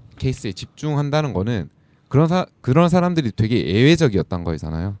사람들의 케이스에 집중한다는 거는 그런 사람들이 되게 예외적이었던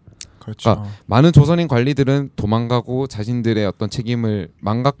거잖아요. 그렇죠. 그러니까 많은 조선인 관리들은 도망가고 자신들의 어떤 책임을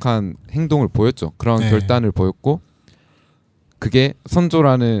망각한 행동을 보였죠. 그런 결단을 보였고 그게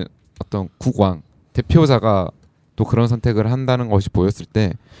선조라는 어떤 국왕 대표자가 또 그런 선택을 한다는 것이 보였을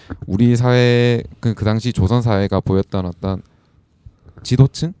때 우리 사회 그 당시 조선 사회가 보였던 어떤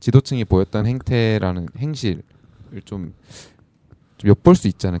지도층이 보였던 행태라는 행실을 좀 엿볼 수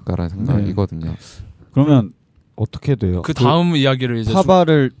있지 않을까라는 생각이거든요. 그러면 어떻게 돼요? 그 다음 이야기를 이제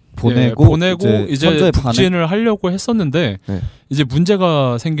사발을 보내고 이제 북진을 하려고 했었는데 이제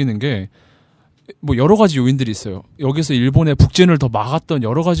문제가 생기는 게 뭐 여러 가지 요인들이 있어요. 여기서 일본의 북진을 더 막았던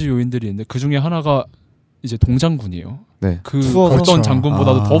여러 가지 요인들이 있는데 그 중에 하나가 이제 동장군이에요. 네. 그 어떤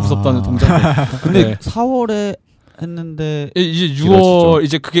장군보다도 더 무섭다는 동장군. 근데 4월에 했는데 이제 6월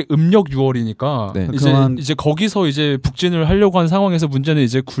이제 그게 음력 6월이니까 네. 이제 거기서 이제 북진을 하려고 한 상황에서 문제는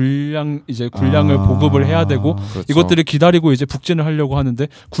이제 군량을 보급을 해야 되고 그렇죠. 이것들을 기다리고 이제 북진을 하려고 하는데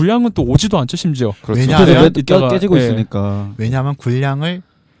군량은 또 오지도 않죠 심지어. 그렇죠. 왜냐하면 깨지고 있으니까. 왜냐하면 군량을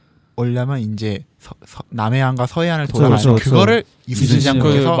오려면 이제 남해안과 서해안을 돌아가는 그거를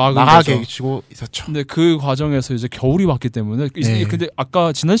이순신장께서 막아게 해주고 있었죠. 근데 그 과정에서 이제 겨울이 왔기 때문에 근데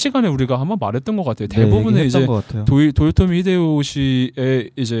아까 지난 시간에 우리가 한번 말했던 것 같아요. 대부분의 이제 도요토미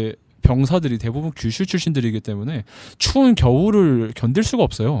히데요시의 이제 병사들이 대부분 규슈 출신들이기 때문에 추운 겨울을 견딜 수가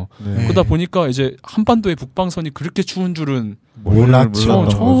없어요. 그러다 보니까 이제 한반도의 북방선이 그렇게 추운 줄은 몰랐죠.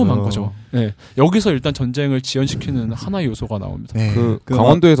 처음 한 거죠. 네. 여기서 일단 전쟁을 지연시키는 하나의 요소가 나옵니다. 그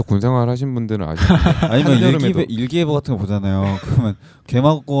강원도에서 군생활 하신 분들은 아니면 일기예보 같은 거 보잖아요. 그러면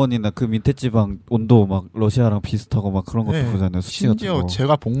개마고원이나 그 밑에 지방 온도 막 러시아랑 비슷하고 막 그런 것도 보잖아요. 심지어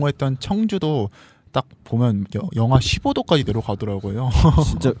제가 복무했던 청주도 딱 보면 영하 15도까지 내려가더라고요.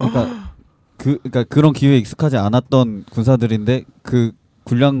 진짜 그러니까 그런 기회에 익숙하지 않았던 군사들인데 그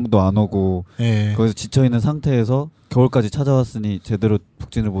군량도 안 오고 거기서 지쳐 있는 상태에서 겨울까지 찾아왔으니 제대로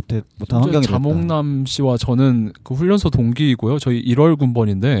북진을 못한 환경이 됐다. 자몽남 씨와 저는 그 훈련소 동기이고요. 저희 1월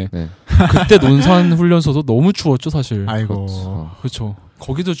군번인데 그때 논산 훈련소도 너무 추웠죠, 사실. 아이고. 그렇죠.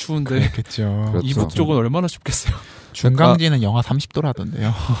 거기도 추운데 그렇죠. 이북 쪽은 얼마나 춥겠어요. 중강지는 영하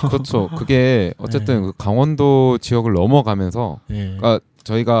 30도라던데요. 그렇죠. 그게 어쨌든 그 강원도 지역을 넘어가면서 그러니까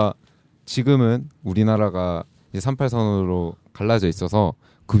저희가 지금은 우리나라가 이제 38선으로 갈라져 있어서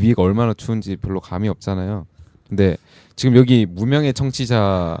그 위가 얼마나 추운지 별로 감이 없잖아요. 근데 지금 여기 무명의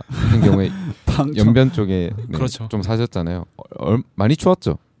청취자 같은 경우에 연변 쪽에 그렇죠. 좀 사셨잖아요. 많이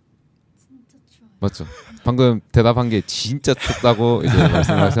추웠죠? 진짜 추워요. 맞죠? 방금 대답한 게 진짜 춥다고 이제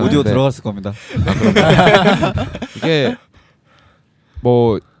말씀하셨는데 오디오 들어갔을 겁니다. 그런가? 이게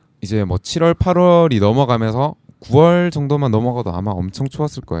뭐 이제 뭐 7월, 8월이 넘어가면서 9월 정도만 넘어가도 아마 엄청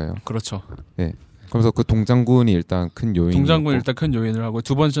추웠을 거예요. 그렇죠. 네. 그래서 그 동장군이 일단 큰 요인. 동장군이 일단 큰 요인을 하고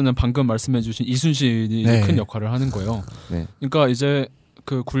두 번째는 방금 말씀해주신 이순신이 큰 역할을 하는 거예요. 그러니까 이제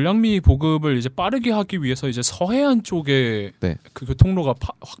그 군량미 보급을 이제 빠르게 하기 위해서 이제 서해안 쪽에 네. 그 교통로가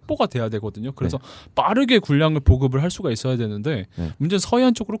확보가 돼야 되거든요. 그래서 빠르게 군량을 보급을 할 수가 있어야 되는데 문제는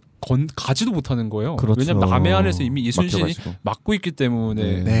서해안 쪽으로 가지도 못하는 거예요. 그렇죠. 왜냐하면 남해안에서 이미 이순신이 막혀가지고. 막고 있기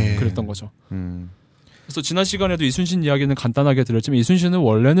때문에 그랬던 거죠. 그래서 지난 시간에도 이순신 이야기는 간단하게 드렸지만 이순신은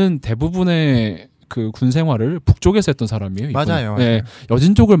원래는 대부분의 그 군 생활을 북쪽에서 했던 사람이에요. 맞아요. 네,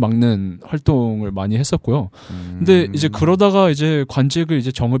 여진 쪽을 막는 활동을 많이 했었고요. 근데 이제 그러다가 이제 관직을 이제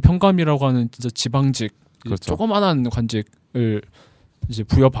정의평감이라고 하는 진짜 지방직, 그렇죠. 조그만한 관직을 이제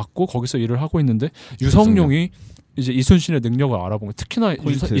부여받고 거기서 일을 하고 있는데 유성룡이 이제 이순신의 능력을 알아본 거예요. 특히나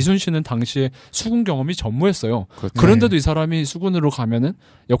이순신은 당시에 수군 경험이 전무했어요. 그렇죠. 그런데도 이 사람이 수군으로 가면은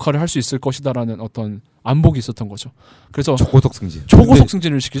역할을 할 수 있을 것이다라는 어떤 안목이 있었던 거죠. 그래서 초고속 승진. 초고속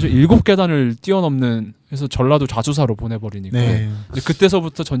승진을 시키죠. 7계단을 뛰어넘는 해서 전라도 좌주사로 보내버리니까 이제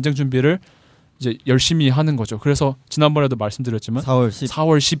그때서부터 전쟁 준비를 이제 열심히 하는 거죠. 그래서 지난번에도 말씀드렸지만 4월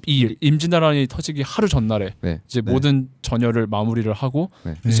 12일 임진왜란이 터지기 하루 전날에 이제 모든 전열을 마무리를 하고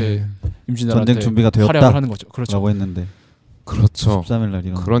이제 임진왜란때 전쟁 준비가 되었다 활약을 하는 거죠. 그렇죠. 라고 했는데 그렇죠. 13일 날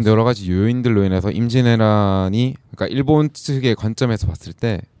이런 그런 여러 가지 요인들로 인해서 임진왜란이 그러니까 일본 측의 관점에서 봤을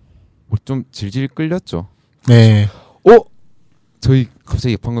때 좀 질질 끌렸죠. 네. 저희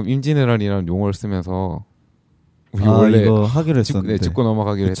갑자기 방금 임진왜란이라는 용어를 쓰면서 우리 원래 이거 하기로 했었는데 짚고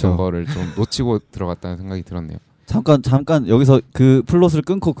넘어가기로 했던 거를 좀 놓치고 들어갔다는 생각이 들었네요. 잠깐 여기서 그 플롯을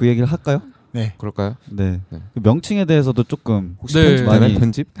끊고 그 얘기를 할까요? 네. 그럴까요? 네. 그 명칭에 대해서도 조금 혹시 편집 많이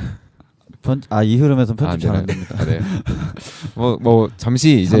편집? 이 흐름에선 편집 잘 안 됩니다. 뭐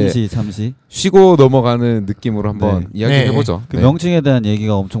잠시 이제 잠시 쉬고 넘어가는 느낌으로 한번 이야기해 보죠. 그 명칭에 대한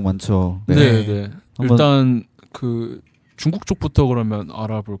얘기가 엄청 많죠. 네. 일단 그 중국 쪽부터 그러면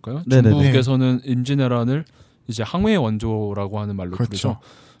알아볼까요? 중국에서는 임진왜란을 이제 항해의 원조라고 하는 말로 부르죠.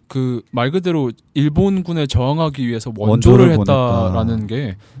 그 말 그대로 일본군에 저항하기 위해서 원조를 했다라는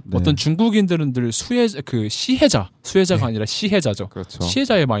게 어떤 중국인들은 늘 수혜자가 아니라 시혜자죠. 그렇죠.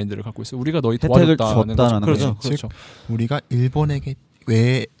 시혜자의 마인드를 갖고 있어요. 우리가 너희 도와줬다는 거죠. 그렇죠. 즉 우리가 일본에게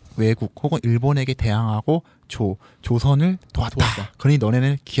외국 혹은 일본에게 대항하고 조선을 도왔다. 그러니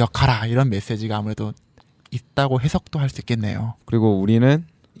너네는 기억하라. 이런 메시지가 아무래도 있다고 해석도 할 수 있겠네요. 그리고 우리는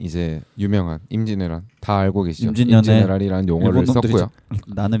이제 유명한 임진왜란 다 알고 계시죠? 임진왜란이라는 용어를 썼고요.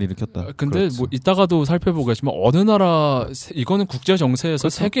 난을 일으켰다. 근데 그렇죠. 뭐 이따가도 살펴보겠지만 어느 나라 이거는 국제 정세에서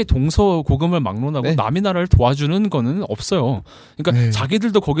세계 동서 고금을 막론하고 남의 나라를 도와주는 거는 없어요. 그러니까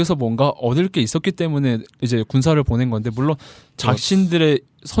자기들도 거기서 뭔가 얻을 게 있었기 때문에 이제 군사를 보낸 건데 물론 자신들의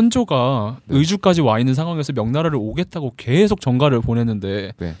선조가 의주까지 와 있는 상황에서 명나라를 오겠다고 계속 전가를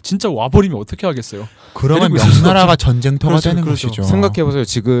보내는데 진짜 와버리면 어떻게 하겠어요? 그러면 명나라가 전쟁터가 되는 것이죠. 생각해보세요.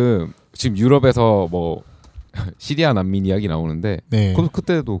 지금 유럽에서 뭐 시리아 난민 이야기 나오는데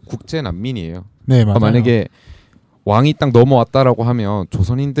그때도 국제 난민이에요. 네, 맞아요. 만약에 왕이 딱 넘어왔다라고 하면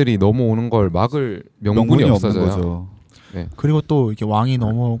조선인들이 넘어오는 걸 막을 명분이 없어져요. 그리고 또 이렇게 왕이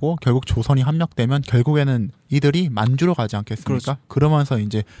넘어오고 결국 조선이 함락되면 결국에는 이들이 만주로 가지 않겠습니까? 그렇죠. 그러면서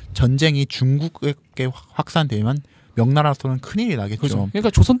이제 전쟁이 중국에 확산되면 명나라로서는 큰일이 나겠죠. 그렇죠. 그러니까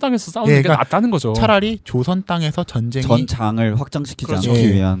조선 땅에서 싸우는 게 낫다는 거죠. 차라리 조선 땅에서 전장을 확장시키지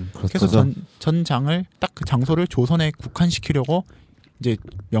않기 위한. 그래서 전장을 딱 그 장소를 조선에 국한시키려고 이제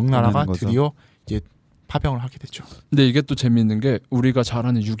명나라가 드디어 이제 파병을 하게 됐죠. 근데 이게 또 재미있는 게 우리가 잘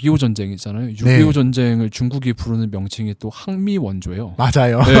아는 6.25 전쟁이잖아요. 6.25 전쟁을 중국이 부르는 명칭이 또 항미원조예요.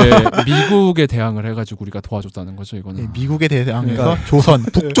 맞아요. 미국에 대항을 해가지고 우리가 도와줬다는 거죠. 이거는 미국에 대항해서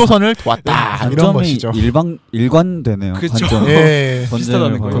북조선을 도왔다 이런 것이죠. 일관되네요. 그렇죠.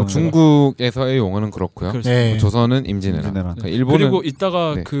 비슷하다는 거예요. 중국에서의 용어는 그렇고요. 조선은 임진왜란. 그러니까 일본은 그리고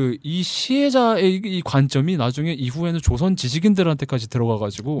이따가 그 이 시혜자의 이 관점이 나중에 이후에는 조선 지식인들한테까지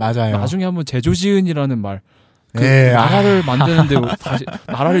들어가가지고 나중에 한번 제조지은이라는 말, 나라를 만드는데 다시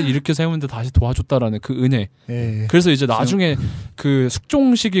나라를 일으켜 세우는데 다시 도와줬다라는 그 은혜. 그래서 이제 나중에 그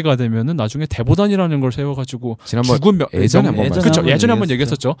숙종 시기가 되면은 나중에 대보단이라는 걸 세워가지고 죽은 예전에 한번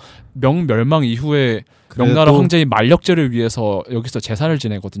얘기했었죠. 명멸망 이후에 명나라 황제인 만력제를 위해서 여기서 제사를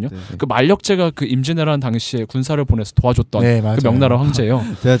지내거든요. 그 만력제가 그 임진왜란 당시에 군사를 보내서 도와줬던 그 명나라 황제예요.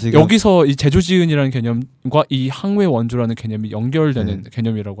 여기서 이 제조지은이라는 개념과 이 항외 원조라는 개념이 연결되는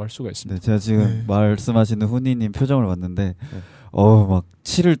개념이라고 할 수가 있습니다. 제가 지금 말씀하시는 훈이님 표정을 봤는데 막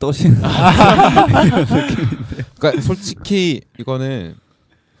치를 떠시는 그러니까 솔직히 이거는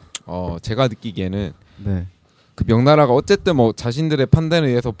제가 느끼기에는 그 명나라가 어쨌든 뭐 자신들의 판단에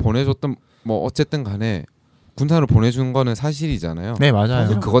의해서 보내줬던 뭐 어쨌든 간에 군사를 보내준 거는 사실이잖아요. 네,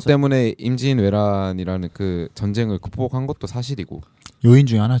 맞아요. 그것 때문에 임진왜란이라는 그 전쟁을 극복한 것도 사실이고 요인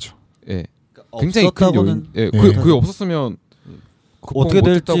중에 하나죠. 굉장히 큰 요인. 그게 없었으면 어떻게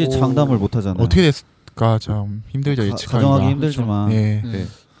될지 장담을 못 하잖아요. 어떻게 그러니까 좀 힘들죠. 가정하기 힘들지만. 네.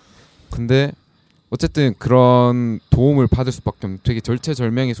 근데 어쨌든 그런 도움을 받을 수밖에 없는 되게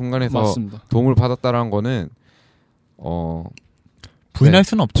절체절명의 순간에서 맞습니다. 도움을 받았다라는 거는 부인할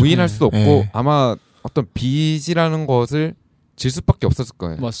수는 없죠. 부인할 수도 없고 아마 어떤 빚이라는 것을 질 수밖에 없었을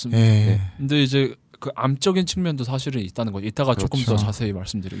거예요. 맞습니다. 근데 이제 그 암적인 측면도 사실은 있다는 거죠. 이따가 그렇죠. 조금 더 자세히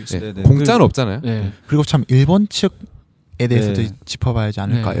말씀드리겠습니다. 공짜는 없잖아요. 그리고 참 일본 측에 대해서도 짚어봐야 하지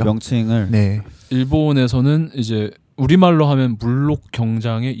않을까요? 명칭을. 일본에서는 이제 우리말로 하면 물록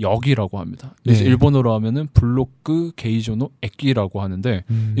경장의 역이라고 합니다. 이제 일본어로 하면은 블로크 게이조노 에끼라고 하는데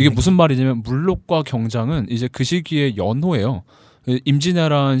이게 무슨 말이냐면 물록과 경장은 이제 그 시기의 연호예요.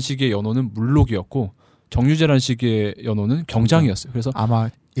 임진왜란 시기의 연호는 물록이었고 정유재란 시기의 연호는 경장이었어요. 그래서 아마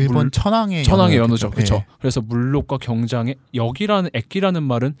일본 천황의 연호죠. 그렇죠. 그래서 물록과 경장의 역이라는 액기라는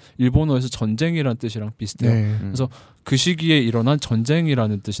말은 일본어에서 전쟁이라는 뜻이랑 비슷해요. 그래서 그 시기에 일어난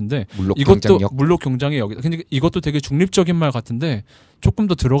전쟁이라는 뜻인데 이것도 물록 경장의 역이다. 근데 이것도 되게 중립적인 말 같은데 조금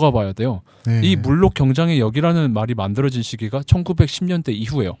더 들어가 봐야 돼요. 이 물록 경장의 역이라는 말이 만들어진 시기가 1910년대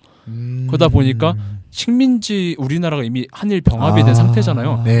이후예요. 그러다 보니까 식민지 우리나라가 이미 한일 병합이 된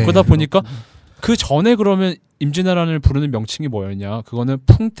상태잖아요. 그러다 보니까 그 전에 그러면 임진왜란을 부르는 명칭이 뭐였냐? 그거는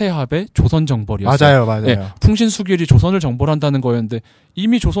풍태합의 조선정벌이었어요. 맞아요. 풍신수길이 조선을 정벌한다는 거였는데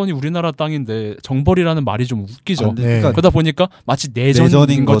이미 조선이 우리나라 땅인데 정벌이라는 말이 좀 웃기죠. 그러다 보니까 마치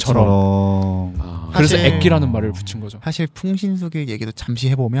내전인 것처럼. 그래서 액기라는 말을 붙인 거죠. 사실 풍신수길 얘기도 잠시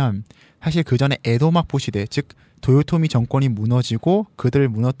해보면 사실 그 전에 에도막부 시대, 즉 도요토미 정권이 무너지고 그들을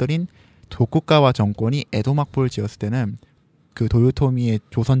무너뜨린 도쿠가와 정권이 에도막부를 지었을 때는 그 도요토미의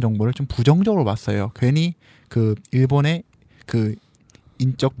조선 정보를 좀 부정적으로 봤어요. 괜히 그 일본의 그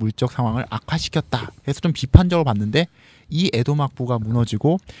인적 물적 상황을 악화시켰다 해서 좀 비판적으로 봤는데 이 에도막부가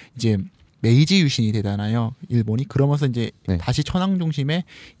무너지고 이제 메이지 유신이 되잖아요. 일본이 그러면서 이제 다시 천황 중심의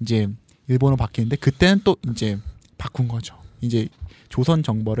이제 일본으로 바뀌는데 그때는 또 이제 바꾼 거죠. 이제 조선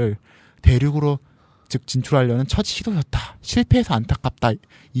정벌을 대륙으로 즉 진출하려는 첫 시도였다. 실패해서 안타깝다.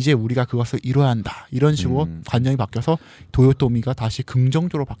 이제 우리가 그것을 이뤄야 한다. 이런 식으로 관념이 바뀌어서 도요토미가 다시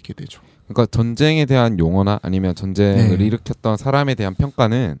긍정적으로 바뀌게 되죠. 그러니까 전쟁에 대한 용어나 아니면 전쟁을 일으켰던 사람에 대한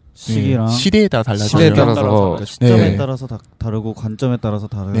평가는 시기랑 시대에 따라 달라져요. 시대에 따라서 그러니까 시점에 따라서 다르고 관점에 따라서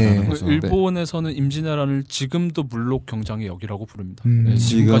다르다는 거죠. 일본에서는 임진왜란을 지금도 물록 경장의 역이라고 부릅니다.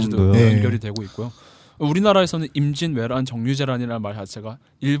 지금까지도 연결이 되고 있고요. 우리나라에서는 임진왜란, 정유재란이라는 말 자체가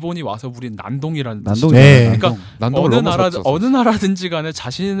일본이 와서 부린 난동이라는 뜻이죠. 그러니까 어느 나라든지 간에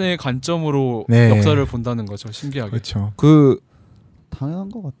자신의 관점으로 역사를 본다는 거죠. 신기하게. 그렇죠. 그 당연한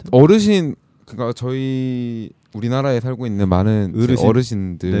것 같아요. 어르신 그러니까 저희 우리나라에 살고 있는 많은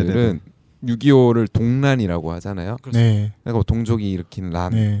어르신들은 6.25를 동란이라고 하잖아요. 그러니까 동족이 일으킨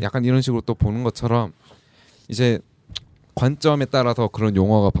란, 약간 이런 식으로 또 보는 것처럼 이제 관점에 따라서 그런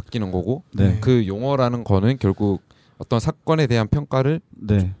용어가 바뀌는 거고 그 용어라는 거는 결국 어떤 사건에 대한 평가를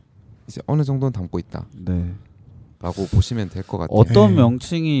이제 어느 정도는 담고 있다 라고 보시면 될 것 같아요. 어떤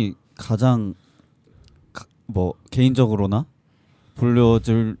명칭이 가장 뭐 개인적으로나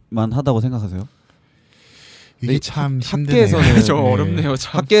불려질만 하다고 생각하세요? 이게 참 학계에서는 좀 어렵네요.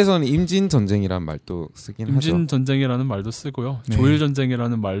 참. 학계에서는 임진 전쟁이라는 말도 쓰긴 하죠. 임진 전쟁이라는 말도 쓰고요. 조일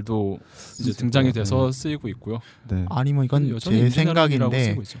전쟁이라는 말도 이제 등장이 돼서 쓰이고 있고요. 아니면 이건 제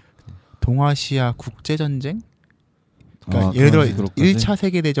생각인데 동아시아 국제 전쟁? 그러니까 예를 들어 1차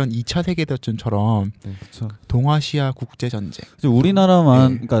세계대전, 2차 세계대전처럼 동아시아 국제 전쟁.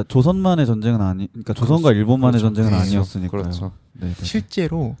 우리나라만 그러니까 조선만의 전쟁은 그러니까 조선과 일본만의 전쟁은 아니었으니까요. 그렇죠.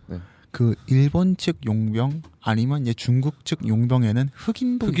 실제로 그 일본 측 용병 아니면 이제 중국 측 용병에는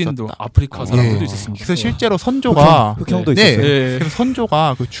흑인도 있었다. 아프리카 사람들도 있었습니다. 그래서 실제로 선조가 흑형도 있었어요. 그래서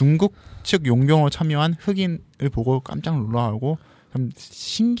선조가 그 중국 측 용병으로 참여한 흑인을 보고 깜짝 놀라고 참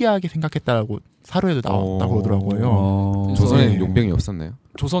신기하게 생각했다라고 사료에도 나왔다고 그러더라고요. 조선에는 용병이 없었나요?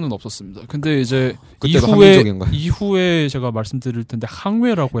 조선은 없었습니다. 근데 이제 합리적인가요? 이후에 제가 말씀드릴 텐데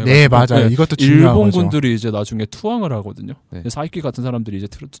항회라고 해가지고 네 맞아요. 이것도 중요한 일본 거죠. 군들이 이제 나중에 투항을 하거든요. 사이키 같은 사람들이 이제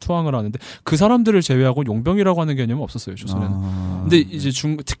투항을 하는데 그 사람들을 제외하고 용병이라고 하는 개념은 없었어요. 조선에는. 근데 이제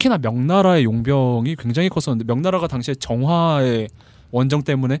특히나 명나라의 용병이 굉장히 컸었는데 명나라가 당시에 정화의 원정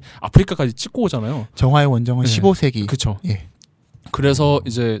때문에 아프리카까지 찍고 오잖아요. 정화의 원정은 15세기. 그렇죠. 그래서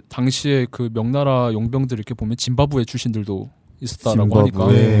이제 당시에 그 명나라 용병들 이렇게 보면 짐바브웨 출신들도 있었다라고 하니까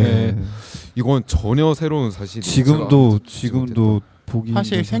이건 전혀 새로운 사실이에요. 지금도 보기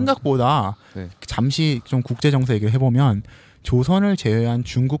사실 생각보다 잠시 좀 국제 정세 얘기를 해보면 조선을 제외한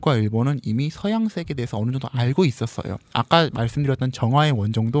중국과 일본은 이미 서양 세계에 대해서 어느 정도 알고 있었어요. 아까 말씀드렸던 정화의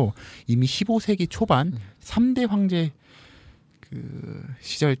원정도 이미 15세기 초반 3대 황제 그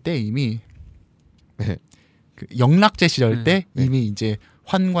시절 때 이미 그 영락제 시절 때 이미 이제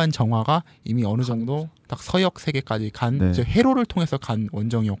환관 정화가 이미 어느 정도 딱 서역 세계까지 간 네. 이제 해로를 통해서 간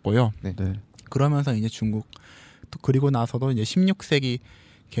원정이었고요. 네. 네. 그러면서 이제 중국 또 그리고 나서도 이제 16세기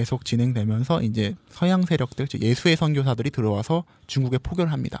계속 진행되면서 이제 서양 세력들, 즉 예수의 선교사들이 들어와서 중국에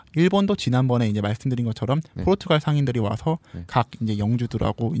포교를 합니다. 일본도 지난번에 이제 말씀드린 것처럼 네. 포르투갈 상인들이 와서 네. 각 이제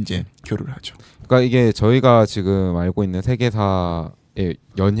영주들하고 이제 교류를 하죠. 그러니까 이게 저희가 지금 알고 있는 세계사의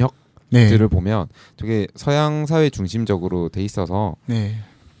연혁들을 네. 보면 되게 서양 사회 중심적으로 돼 있어서 네.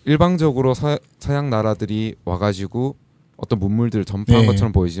 일방적으로 서양 나라들이 와가지고 어떤 문물들을 전파한 네.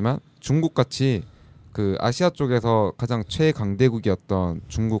 것처럼 보이지만 중국 같이 그 아시아 쪽에서 가장 최강대국이었던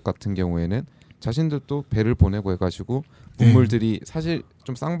중국 같은 경우에는 자신들도 배를 보내고 해가지고 문물들이 사실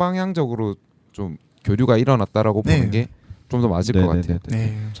좀 쌍방향적으로 좀 교류가 일어났다라고 네. 보는 게 좀 더 맞을 것 같아요.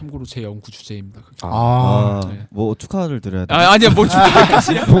 네. 참고로 제 연구 주제입니다. 그게. 네. 뭐 축하를 드려야 돼. 아니야 뭐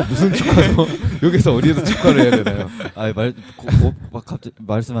주제까지야. 뭐 무슨 축하죠? 여기서 어디에서 축하를 해야 되나요? 막 갑자기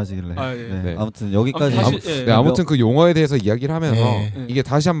말씀하시길래. 아, 예. 네. 네. 아무튼 여기까지. 사실, 예. 아무튼 그 용어에 대해서 이야기를 하면서 네. 이게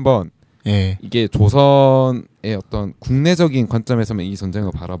다시 한번 네. 이게 조선의 어떤 국내적인 관점에서만 이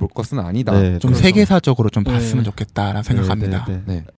전쟁을 바라볼 것은 아니다. 네, 좀 그래서- 세계사적으로 좀 네. 봤으면 좋겠다라는 생각합니다. 네. 네.